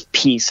of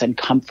peace and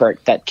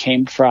comfort that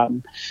came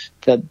from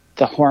the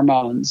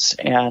hormones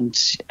and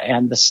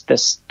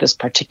this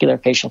particular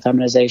facial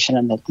feminization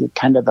and the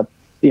kind of the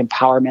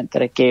empowerment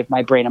that it gave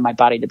my brain and my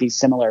body to be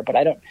similar. But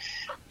I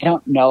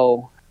don't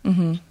know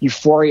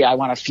euphoria. I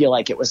want to feel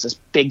like it was this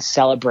big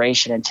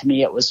celebration, and to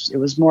me, it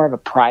was more of a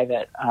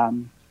private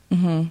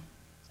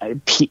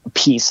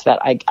piece that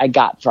I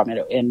got from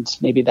it, and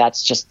maybe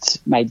that's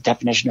just my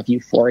definition of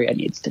euphoria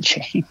needs to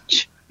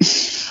change.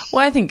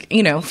 Well, I think,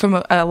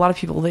 from a lot of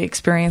people, they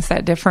experience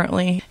that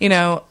differently.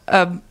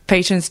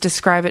 Patients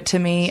describe it to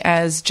me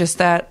as just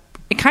that,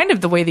 kind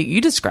of the way that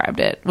you described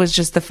it was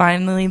just the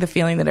feeling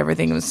that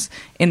everything was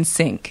in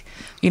sync,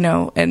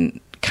 and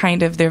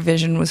kind of their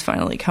vision was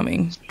finally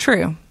coming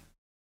true.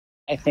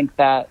 I think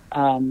that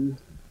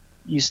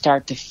you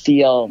start to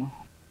feel,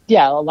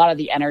 a lot of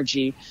the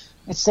energy.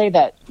 I'd say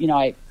that,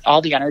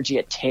 all the energy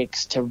it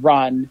takes to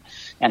run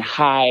and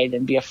hide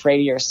and be afraid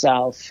of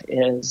yourself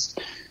is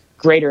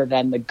greater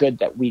than the good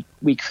that we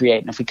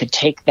create. And if we could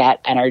take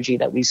that energy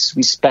that we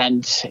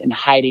spend in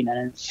hiding and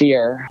in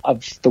fear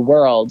of the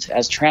world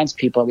as trans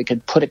people, we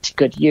could put it to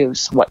good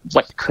use. What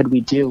could we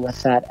do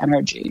with that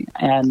energy?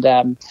 And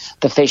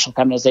the facial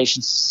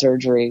feminization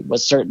surgery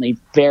was certainly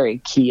very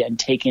key in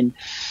taking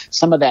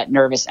some of that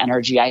nervous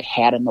energy I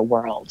had in the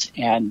world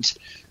and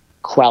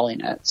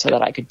quelling it so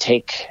that I could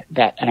take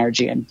that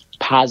energy and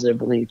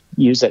positively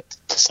use it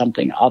to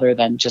something other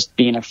than just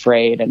being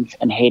afraid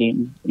and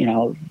hating,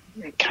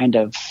 kind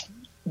of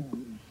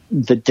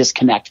the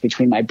disconnect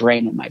between my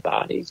brain and my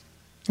body.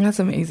 That's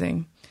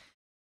amazing.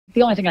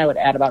 The only thing I would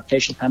add about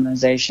facial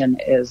feminization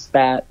is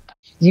that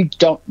you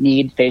don't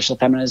need facial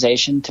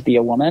feminization to be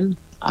a woman.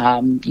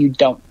 You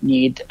don't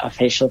need a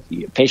facial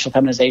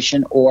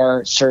feminization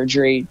or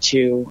surgery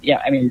to,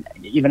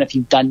 even if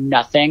you've done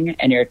nothing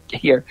and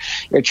you're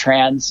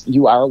trans,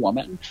 you are a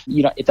woman.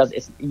 You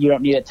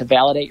don't need it to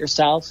validate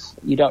yourself.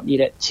 You don't need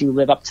it to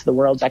live up to the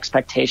world's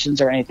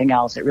expectations or anything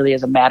else. It really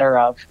is a matter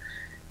of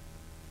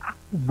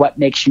what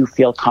makes you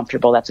feel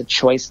comfortable. That's a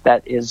choice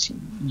that is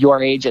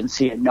your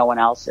agency and no one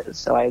else's.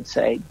 So I would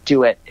say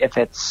do it if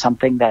it's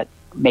something that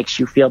makes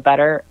you feel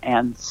better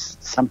and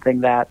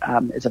something that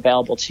is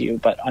available to you.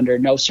 But under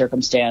no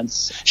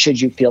circumstance should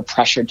you feel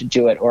pressured to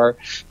do it or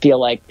feel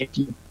like if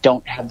you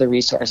don't have the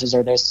resources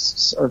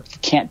or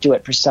can't do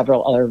it for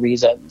several other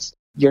reasons,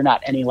 you're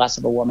not any less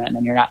of a woman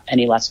and you're not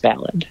any less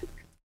valid.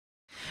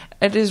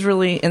 It is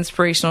really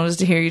inspirational just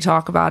to hear you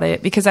talk about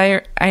it, because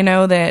I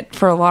know that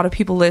for a lot of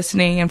people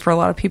listening and for a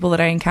lot of people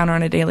that I encounter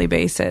on a daily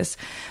basis,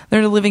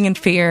 they're living in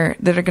fear,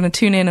 that are going to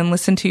tune in and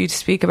listen to you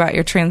speak about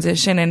your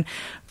transition and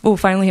will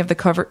finally have the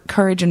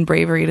courage and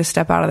bravery to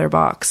step out of their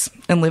box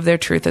and live their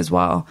truth as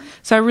well.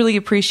 So I really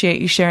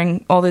appreciate you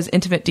sharing all those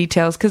intimate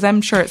details, because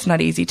I'm sure it's not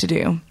easy to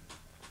do.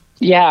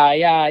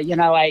 Yeah.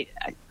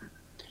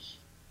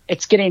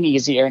 It's getting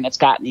easier, and it's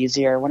gotten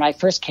easier. When I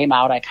first came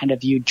out, I kind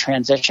of viewed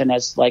transition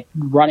as like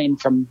running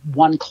from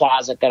one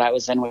closet that I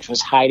was in, which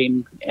was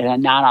hiding in a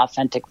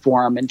non-authentic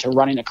form, into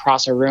running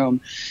across a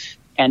room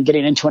and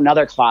getting into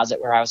another closet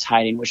where I was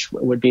hiding, which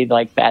would be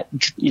like that,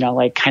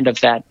 like kind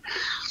of that,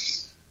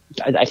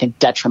 I think,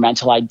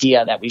 detrimental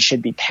idea that we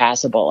should be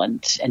passable,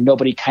 and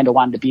nobody kind of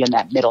wanted to be in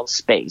that middle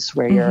space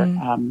where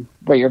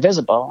you're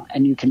visible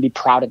and you can be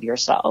proud of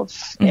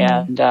yourself.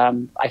 And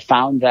I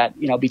found that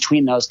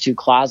between those two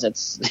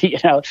closets,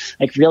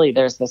 like really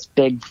there's this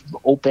big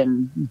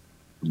open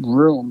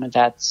room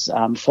that's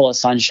full of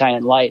sunshine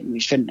and light, and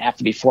we shouldn't have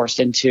to be forced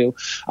into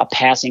a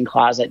passing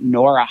closet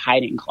nor a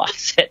hiding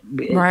closet.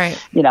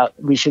 Right.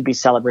 We should be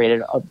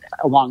celebrated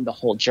along the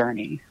whole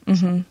journey.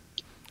 Mm-hmm.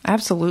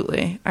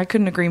 Absolutely. I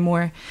couldn't agree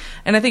more.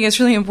 And I think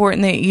it's really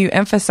important that you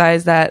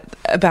emphasize that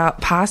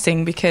about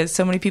passing, because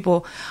so many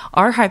people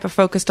are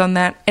hyper-focused on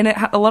that. And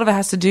a lot of it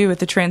has to do with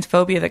the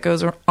transphobia that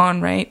goes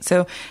on, right?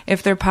 So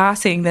if they're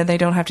passing, then they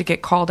don't have to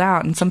get called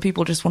out. And some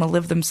people just want to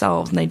live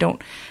themselves, and they don't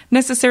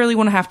necessarily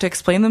want to have to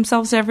explain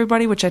themselves to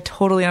everybody, which I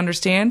totally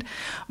understand.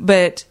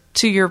 But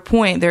to your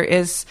point, there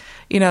is,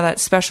 that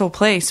special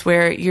place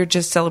where you're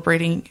just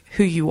celebrating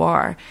who you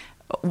are,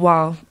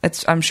 while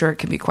I'm sure it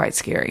can be quite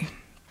scary.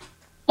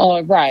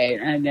 Oh, right.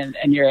 And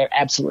you're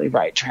absolutely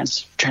right.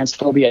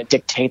 Transphobia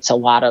dictates a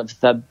lot of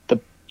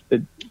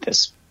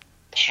this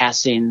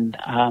passing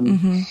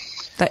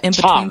that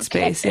in-between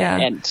space.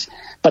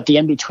 But the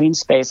in-between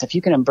space, if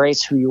you can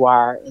embrace who you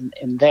are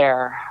in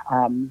there,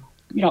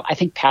 I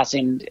think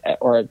passing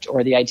or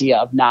the idea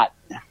of not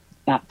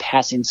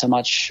passing so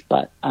much,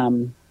 but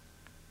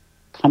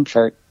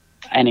comfort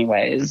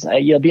anyways.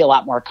 You'll be a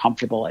lot more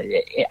comfortable,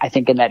 I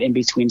think, in that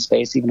in-between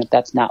space, even if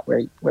that's not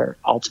where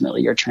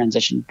ultimately your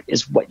transition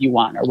is what you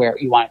want or where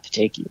you want it to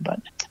take you. But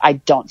I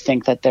don't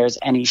think that there's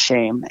any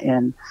shame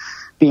in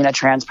being a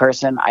trans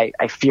person.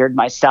 I feared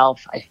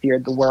myself. I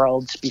feared the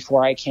world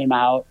before I came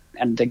out.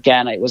 And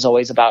again, it was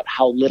always about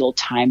how little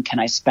time can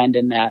I spend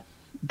in that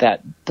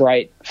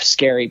bright,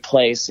 scary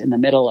place in the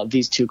middle of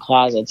these two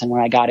closets. And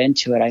when I got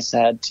into it, I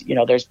said,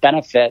 there's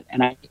benefit.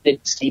 And I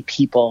did see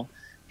people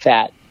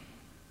that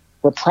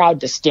were proud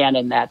to stand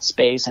in that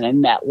space and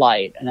in that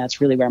light. And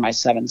that's really where my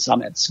 7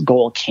 Summits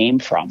goal came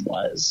from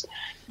was,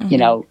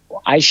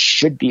 I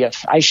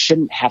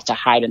shouldn't have to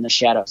hide in the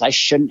shadows. I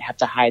shouldn't have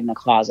to hide in the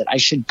closet. I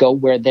should go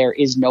where there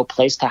is no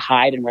place to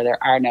hide and where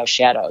there are no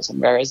shadows.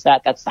 And where is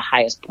that? That's the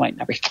highest point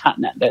in every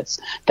continent.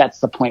 That's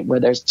the point where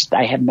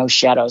I have no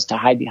shadows to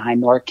hide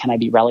behind, nor can I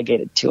be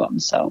relegated to them.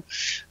 So,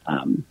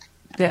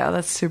 yeah,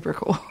 that's super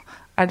cool.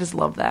 I just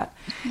love that.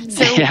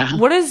 So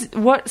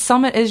what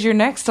summit is your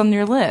next on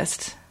your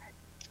list?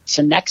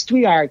 So next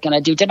we are going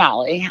to do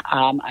Denali.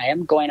 I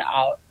am going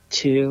out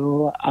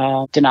to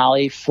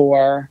Denali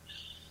for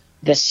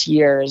this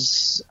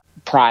year's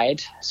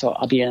Pride. So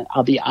I'll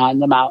be on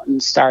the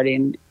mountain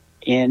starting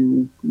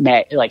in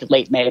May, like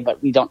late May,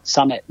 but we don't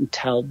summit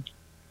until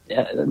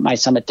my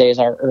summit days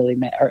are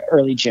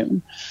early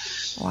June.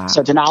 Wow.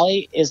 So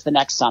Denali is the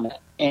next summit,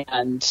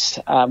 and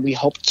we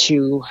hope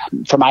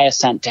for my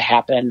ascent to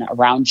happen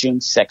around June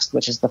 6th,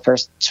 which is the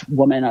first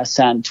woman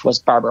ascent was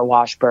Barbara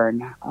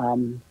Washburn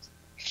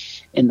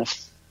in the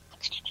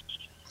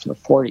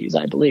 40s,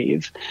 I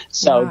believe.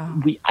 So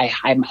wow.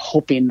 I'm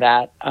hoping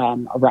that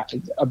on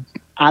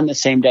the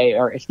same day,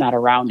 or if not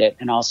around it,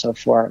 and also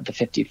for the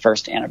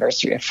 51st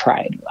anniversary of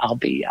Pride, I'll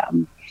be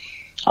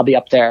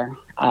up there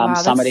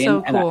summiting. That's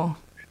so cool.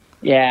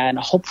 And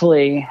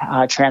hopefully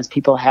trans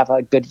people have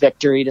a good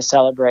victory to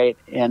celebrate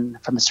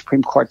from a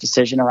Supreme Court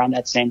decision around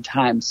that same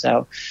time.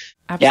 So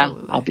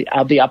absolutely. Yeah,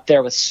 I'll be up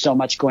there with so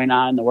much going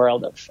on in the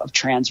world of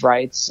trans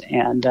rights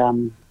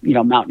and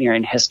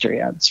mountaineering history.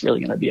 It's really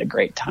going to be a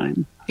great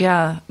time.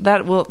 Yeah,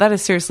 that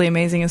is seriously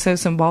amazing and so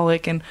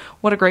symbolic, and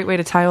what a great way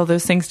to tie all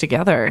those things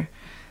together.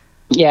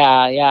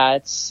 Yeah,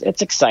 it's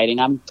exciting.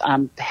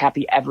 I'm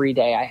happy every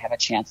day I have a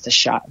chance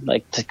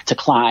to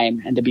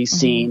climb and to be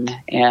seen,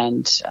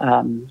 and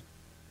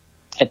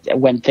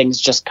when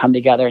things just come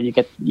together and you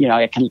get,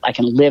 I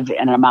can live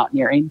in a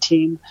mountaineering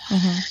team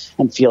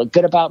and feel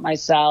good about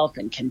myself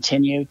and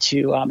continue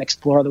to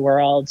explore the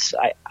world.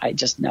 I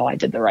just know I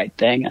did the right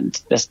thing, and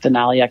this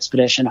Denali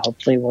expedition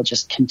hopefully will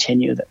just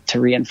continue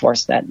to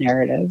reinforce that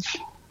narrative.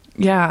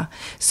 Yeah.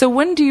 So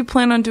when do you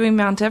plan on doing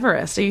Mount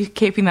Everest? Are you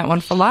keeping that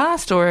one for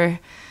last, or?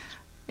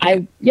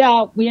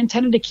 We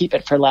intended to keep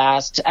it for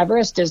last.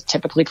 Everest is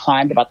typically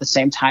climbed about the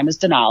same time as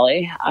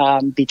Denali,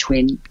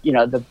 between,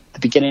 the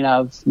beginning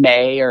of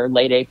May or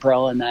late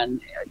April. And then,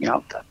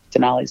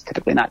 Denali is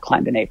typically not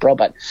climbed in April,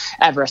 but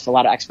Everest, a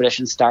lot of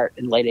expeditions start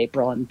in late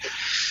April, and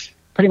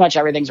pretty much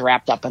everything's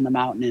wrapped up in the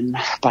mountain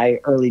by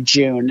early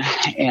June.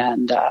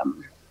 And,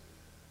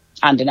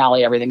 on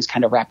Denali, everything's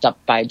kind of wrapped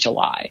up by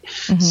July.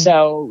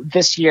 So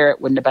this year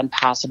it wouldn't have been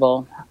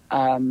possible.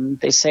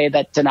 They say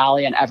that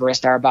Denali and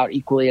Everest are about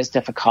equally as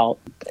difficult.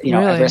 Really?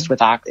 Everest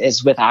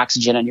is with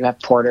oxygen, and you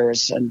have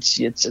porters, and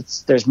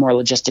there's more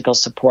logistical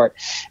support.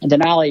 And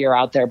Denali, you're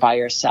out there by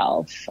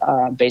yourself,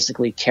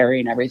 basically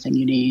carrying everything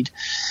you need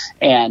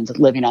and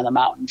living on the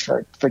mountain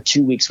for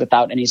 2 weeks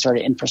without any sort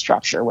of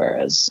infrastructure,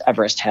 whereas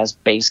Everest has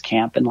base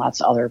camp and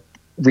lots of other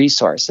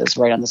resources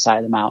right on the side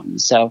of the mountain.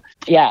 So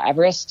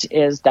Everest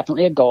is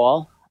definitely a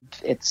goal.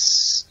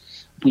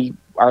 We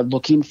are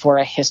looking for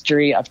a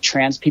history of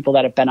trans people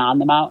that have been on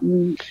the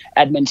mountain.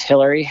 Edmund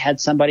Hillary had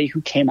somebody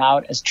who came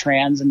out as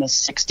trans in the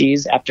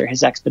 60s after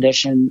his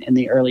expedition in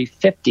the early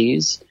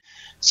 50s.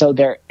 So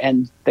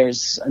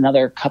there's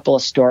another couple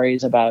of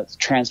stories about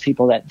trans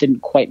people that didn't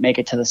quite make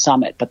it to the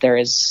summit, but there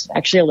is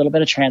actually a little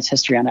bit of trans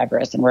history on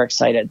Everest, and we're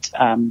excited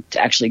to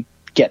actually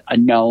get a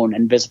known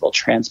and visible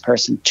trans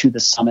person to the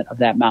summit of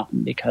that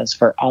mountain, because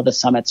for all the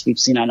summits we've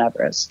seen on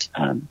Everest,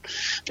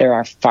 there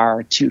are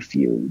far too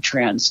few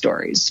trans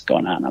stories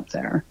going on up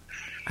there.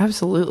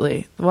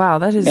 Absolutely. Wow,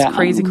 that is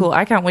crazy cool.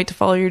 I can't wait to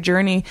follow your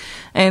journey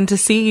and to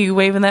see you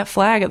waving that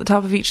flag at the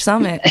top of each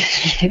summit.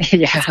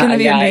 It's going to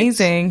be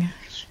amazing.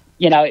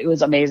 It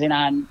was amazing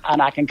on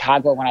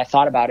Aconcagua when I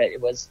thought about it.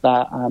 It was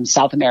the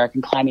South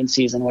American climbing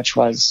season, which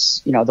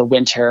was, the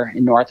winter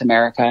in North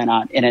America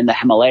and in the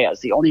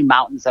Himalayas. The only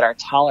mountains that are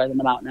taller than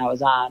the mountain I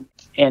was on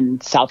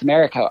in South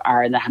America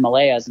are in the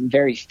Himalayas, and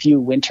very few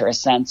winter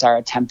ascents are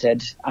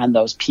attempted on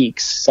those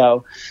peaks.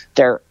 So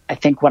I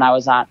think when I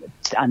was on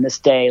this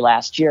day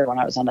last year, when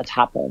I was on the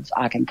top of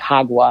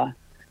Aconcagua,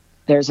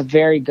 there's a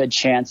very good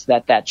chance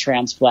that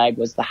trans flag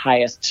was the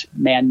highest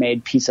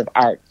man-made piece of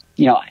art,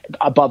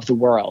 above the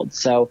world.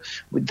 So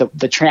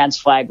the trans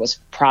flag was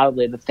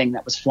probably the thing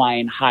that was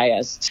flying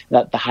highest,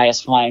 the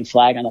highest flying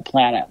flag on the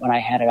planet when I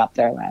had it up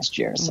there last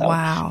year. So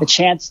wow. the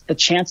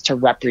chance to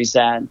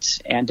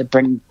represent and to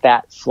bring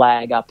that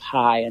flag up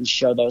high and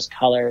show those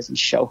colors and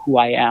show who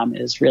I am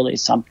is really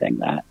something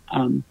that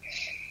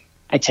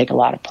I take a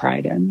lot of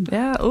pride in.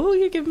 Yeah. Oh,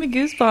 you're giving me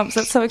goosebumps.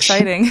 That's so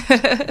exciting.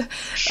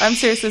 I'm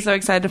seriously so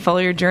excited to follow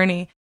your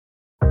journey.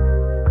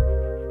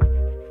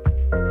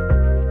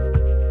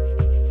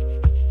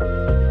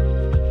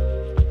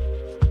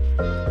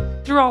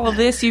 Through all of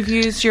this, you've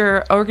used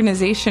your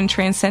organization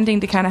Transcending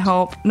to kind of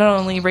help not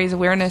only raise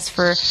awareness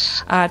for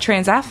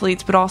trans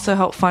athletes, but also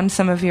help fund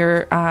some of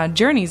your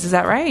journeys. Is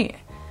that right?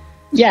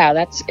 Yeah,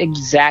 that's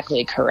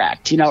exactly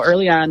correct.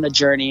 Early on in the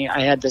journey,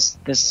 I had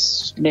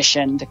this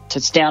mission to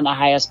stay on the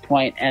highest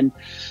point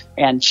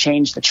and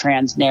change the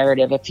trans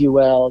narrative, if you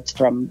will,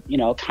 from,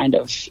 kind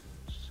of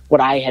what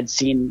I had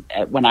seen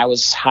when I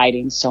was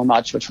hiding so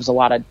much, which was a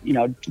lot of,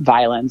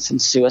 violence and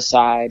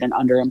suicide and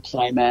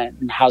underemployment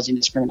and housing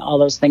discrimination, all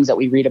those things that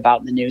we read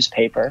about in the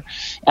newspaper.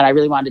 And I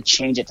really wanted to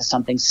change it to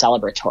something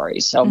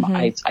celebratory. So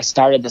I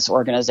started this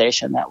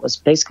organization that was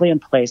basically in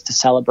place to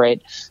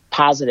celebrate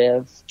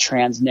positive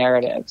trans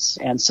narratives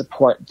and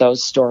support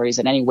those stories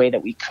in any way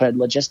that we could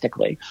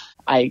logistically.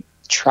 I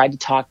tried to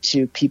talk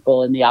to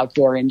people in the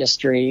outdoor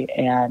industry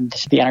and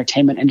the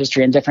entertainment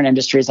industry and different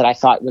industries that I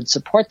thought would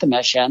support the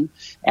mission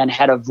and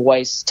had a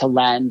voice to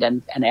lend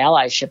and an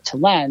allyship to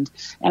lend.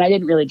 And I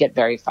didn't really get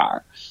very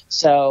far.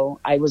 So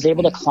I was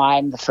able to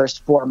climb the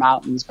first 4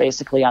 mountains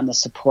basically on the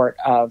support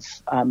of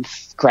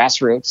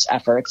grassroots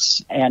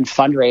efforts and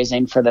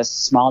fundraising for this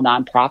small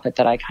nonprofit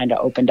that I kind of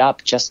opened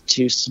up just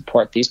to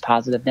support these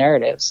positive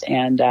narratives.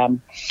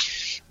 And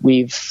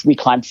we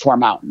climbed 4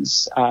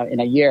 mountains in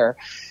a year,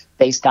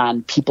 based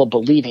on people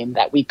believing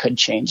that we could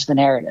change the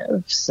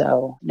narrative.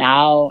 So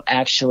now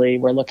actually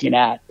we're looking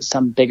at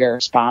some bigger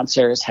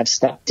sponsors have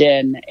stepped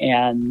in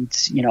and,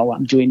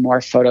 I'm doing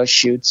more photo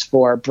shoots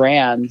for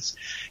brands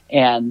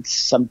and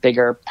some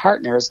bigger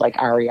partners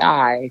like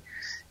REI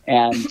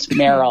and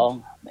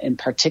Merrill in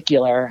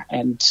particular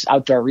and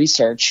Outdoor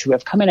Research who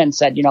have come in and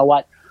said, you know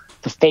what?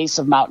 The face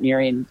of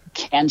mountaineering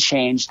can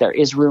change. There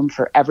is room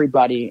for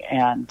everybody,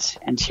 and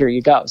here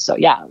you go. So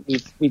yeah,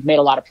 we've made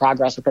a lot of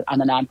progress with it on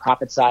the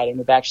nonprofit side, and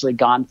we've actually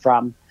gone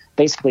from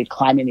basically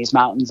climbing these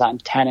mountains on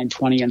 $10 and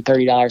 $20 and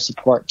 $30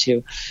 support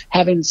to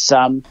having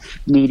some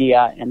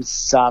media and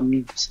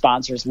some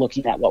sponsors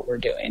looking at what we're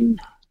doing.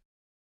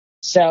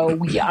 So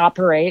we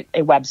operate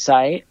a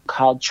website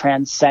called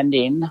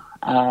Transcending.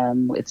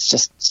 It's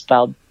just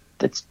spelled,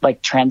 it's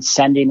like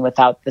transcending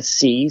without the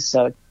C.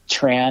 So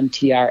Tran,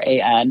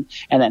 Tran,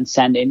 and then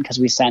sending, because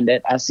we send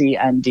it,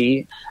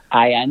 SENDING,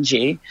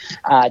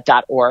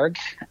 .org,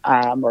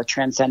 or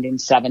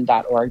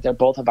transcending7.org. They're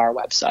both of our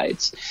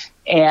websites.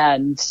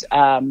 And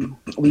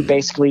we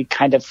basically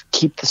kind of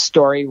keep the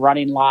story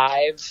running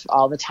live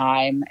all the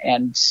time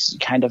and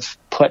kind of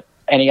put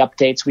any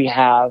updates we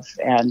have.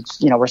 And,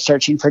 we're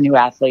searching for new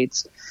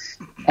athletes.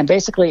 And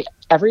basically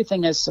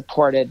everything is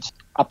supported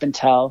up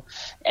until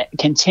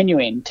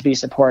continuing to be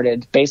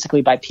supported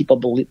basically by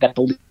people that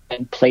believe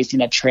in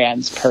placing a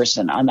trans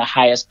person on the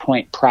highest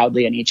point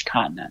proudly in each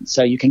continent.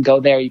 So you can go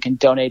there, you can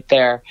donate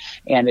there,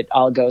 and it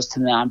all goes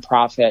to the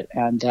nonprofit.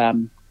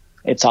 And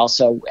it's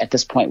also, at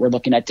this point, we're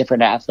looking at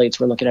different athletes.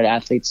 We're looking at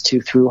athletes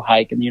to through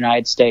hike in the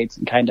United States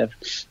and kind of,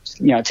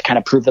 to kind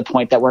of prove the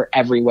point that we're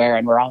everywhere.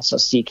 And we're also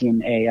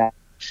seeking a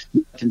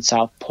North and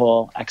South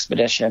Pole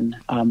expedition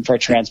for a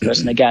trans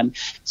person. Again,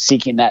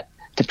 seeking that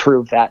to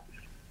prove that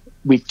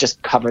we've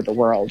just covered the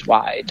world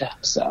wide.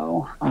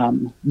 So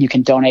you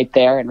can donate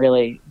there, and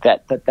really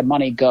that the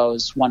money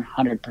goes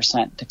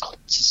 100% to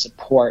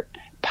support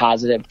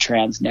positive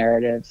trans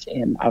narrative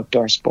in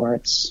outdoor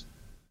sports.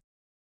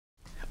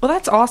 Well,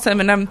 that's awesome.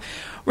 And I'm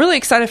really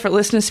excited for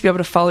listeners to be able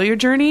to follow your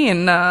journey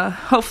and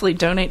hopefully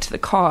donate to the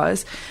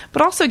cause,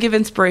 but also give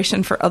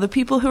inspiration for other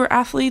people who are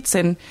athletes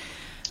and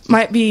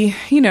might be,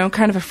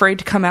 kind of afraid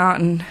to come out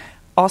and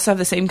also have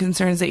the same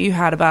concerns that you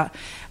had about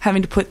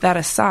having to put that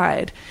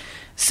aside.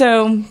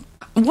 So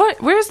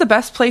where's the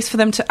best place for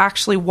them to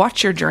actually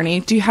watch your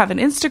journey? Do you have an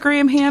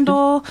Instagram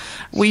handle?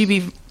 Will you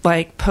be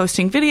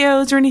posting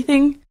videos or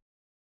anything?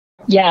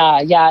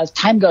 Yeah. As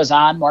time goes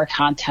on, more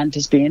content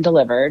is being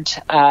delivered.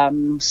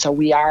 So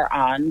we are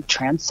on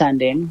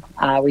Transcending.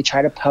 We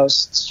try to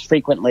post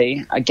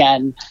frequently,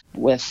 again,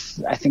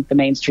 with, I think, the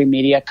mainstream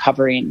media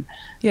covering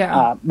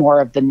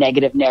more of the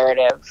negative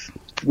narrative.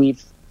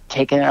 We've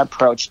taken an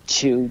approach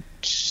to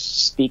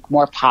speak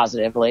more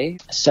positively.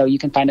 So you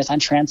can find us on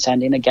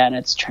Transcending. Again,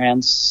 it's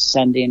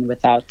Transcending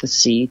without the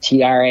C,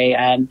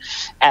 TRANSINDING,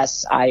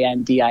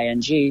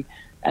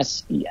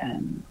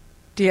 SEN.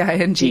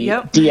 DING,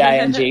 yep.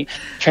 DING,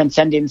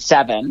 Transcending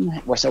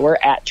 7. So we're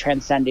at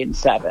Transcending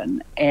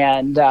 7.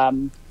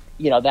 And,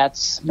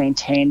 that's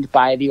maintained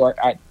by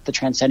the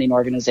Transcending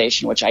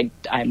organization, which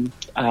I'm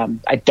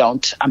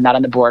not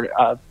on the board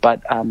of,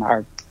 but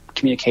our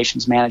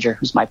communications manager,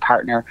 who's my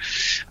partner,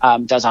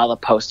 does all the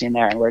posting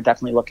there. And we're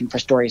definitely looking for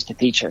stories to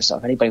feature. So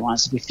if anybody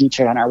wants to be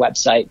featured on our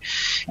website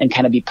and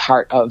kind of be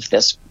part of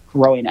this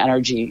growing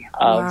energy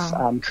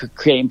of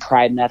creating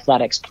pride in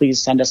athletics,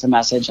 please send us a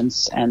message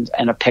and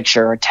a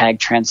picture or tag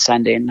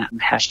Transcending,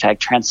 hashtag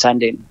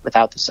Transcending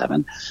without the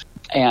 7.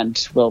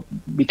 And we'll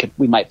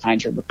probably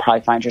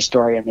find your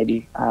story and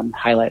maybe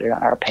highlight it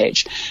on our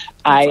page.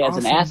 As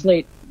an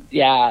athlete,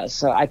 I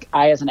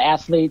as an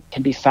athlete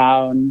can be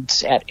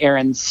found at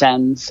Erin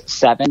Sens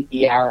 7,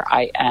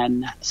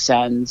 ERIN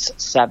Sens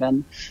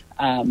 7,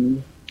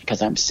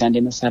 because I'm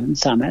sending the 7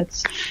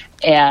 summits.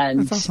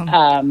 And that's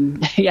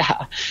awesome.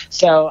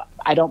 So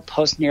I don't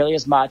post nearly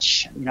as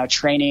much,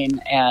 training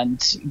and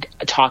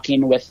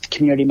talking with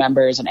community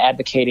members and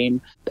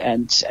advocating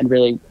and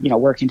really,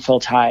 working full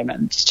time.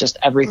 And it's just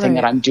everything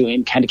that I'm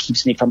doing kind of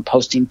keeps me from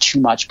posting too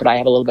much, but I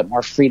have a little bit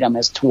more freedom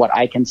as to what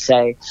I can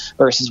say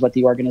versus what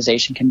the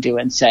organization can do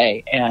and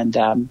say. And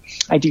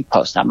I do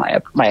post on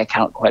my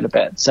account quite a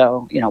bit.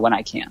 So, when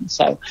I can.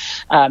 So,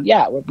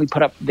 we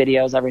put up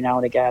videos every now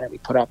and again, and we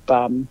put up,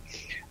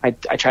 I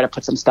try to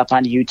put some stuff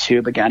on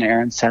YouTube. Again,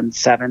 Erin Sens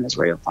 7 is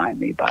where you'll find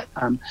me. But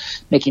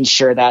making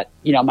sure that,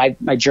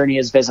 my journey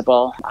is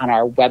visible on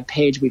our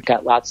webpage. We've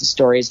got lots of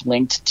stories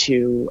linked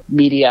to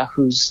media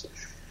who's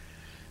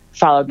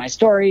followed my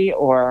story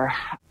or,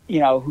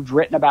 who've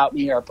written about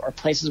me or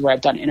places where I've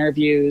done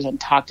interviews and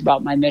talked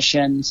about my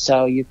mission.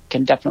 So you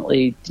can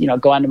definitely,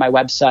 go onto my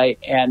website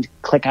and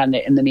click on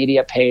in the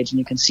media page, and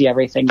you can see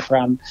everything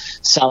from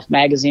Self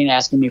Magazine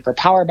asking me for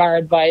power bar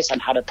advice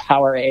on how to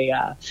power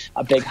a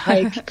big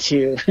hike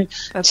to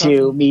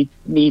awesome.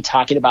 me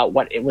talking about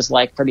what it was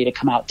like for me to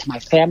come out to my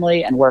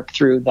family and work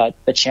through the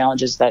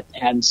challenges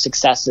and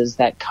successes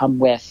that come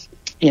with,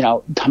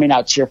 coming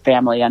out to your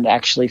family and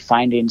actually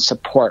finding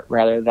support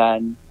rather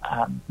than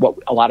what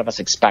a lot of us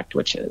expect,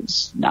 which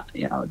is not,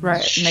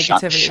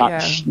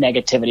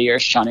 negativity or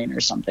shunning or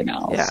something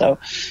else. Yeah. So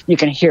you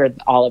can hear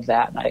all of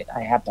that.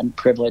 I have been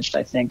privileged,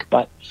 I think,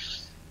 but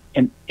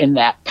in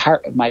that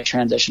part of my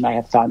transition, I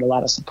have found a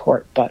lot of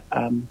support, but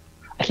I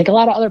think a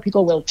lot of other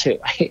people will too.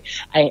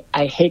 I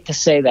hate to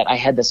say that I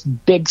had this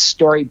big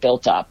story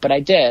built up, but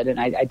I did. And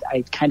I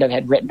kind of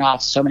had written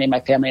off so many of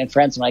my family and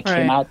friends. And when I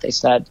came out, they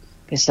said,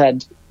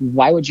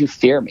 why would you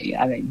fear me?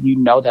 I mean, you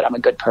know that I'm a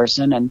good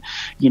person, and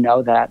you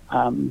know that,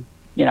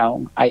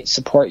 I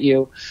support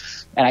you,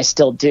 and I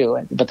still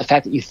do. But the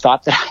fact that you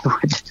thought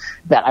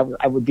that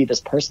I would be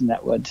this person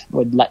that would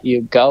let you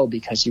go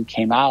because you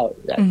came out,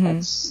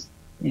 that's,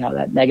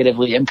 that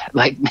negatively impact.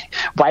 Like,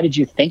 why did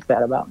you think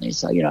that about me?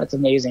 So, it's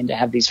amazing to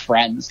have these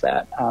friends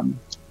that,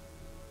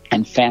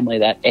 and family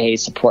that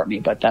support me,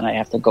 but then I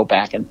have to go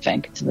back and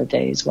think to the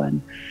days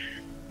when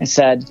I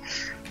said,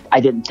 I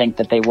didn't think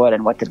that they would,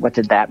 and what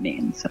did that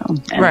mean? So,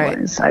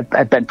 anyways,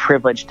 I've been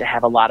privileged to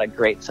have a lot of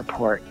great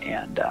support,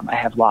 and I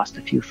have lost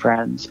a few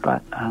friends,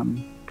 but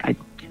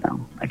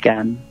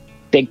again,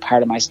 big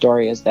part of my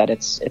story is that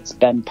it's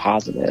been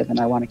positive, and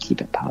I want to keep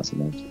it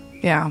positive.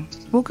 Yeah.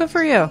 Well, good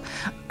for you.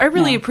 I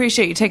really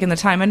appreciate you taking the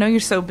time. I know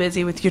you're so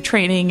busy with your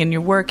training and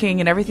your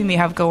working and everything that you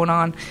have going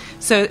on.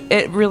 So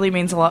it really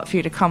means a lot for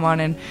you to come on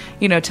and,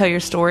 tell your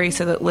story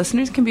so that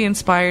listeners can be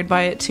inspired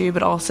by it too,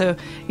 but also,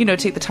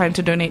 take the time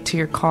to donate to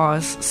your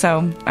cause.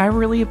 So I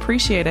really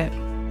appreciate it.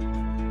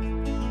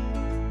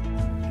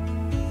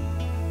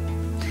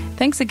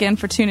 Thanks again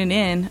for tuning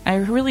in. I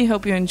really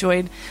hope you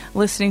enjoyed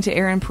listening to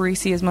Erin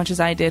Parisi as much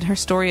as I did. Her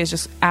story is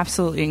just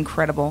absolutely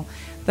incredible.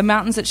 The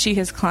mountains that she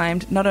has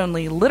climbed, not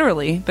only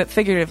literally, but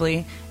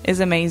figuratively, is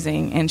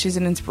amazing, and she's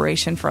an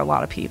inspiration for a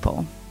lot of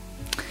people.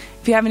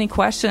 If you have any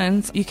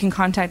questions, you can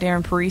contact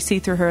Erin Parisi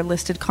through her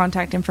listed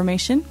contact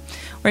information,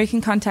 or you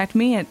can contact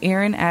me at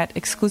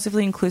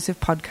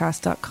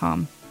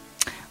Erin@exclusivellyinclusivepodcast.com.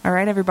 All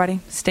right, everybody,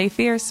 stay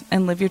fierce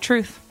and live your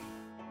truth.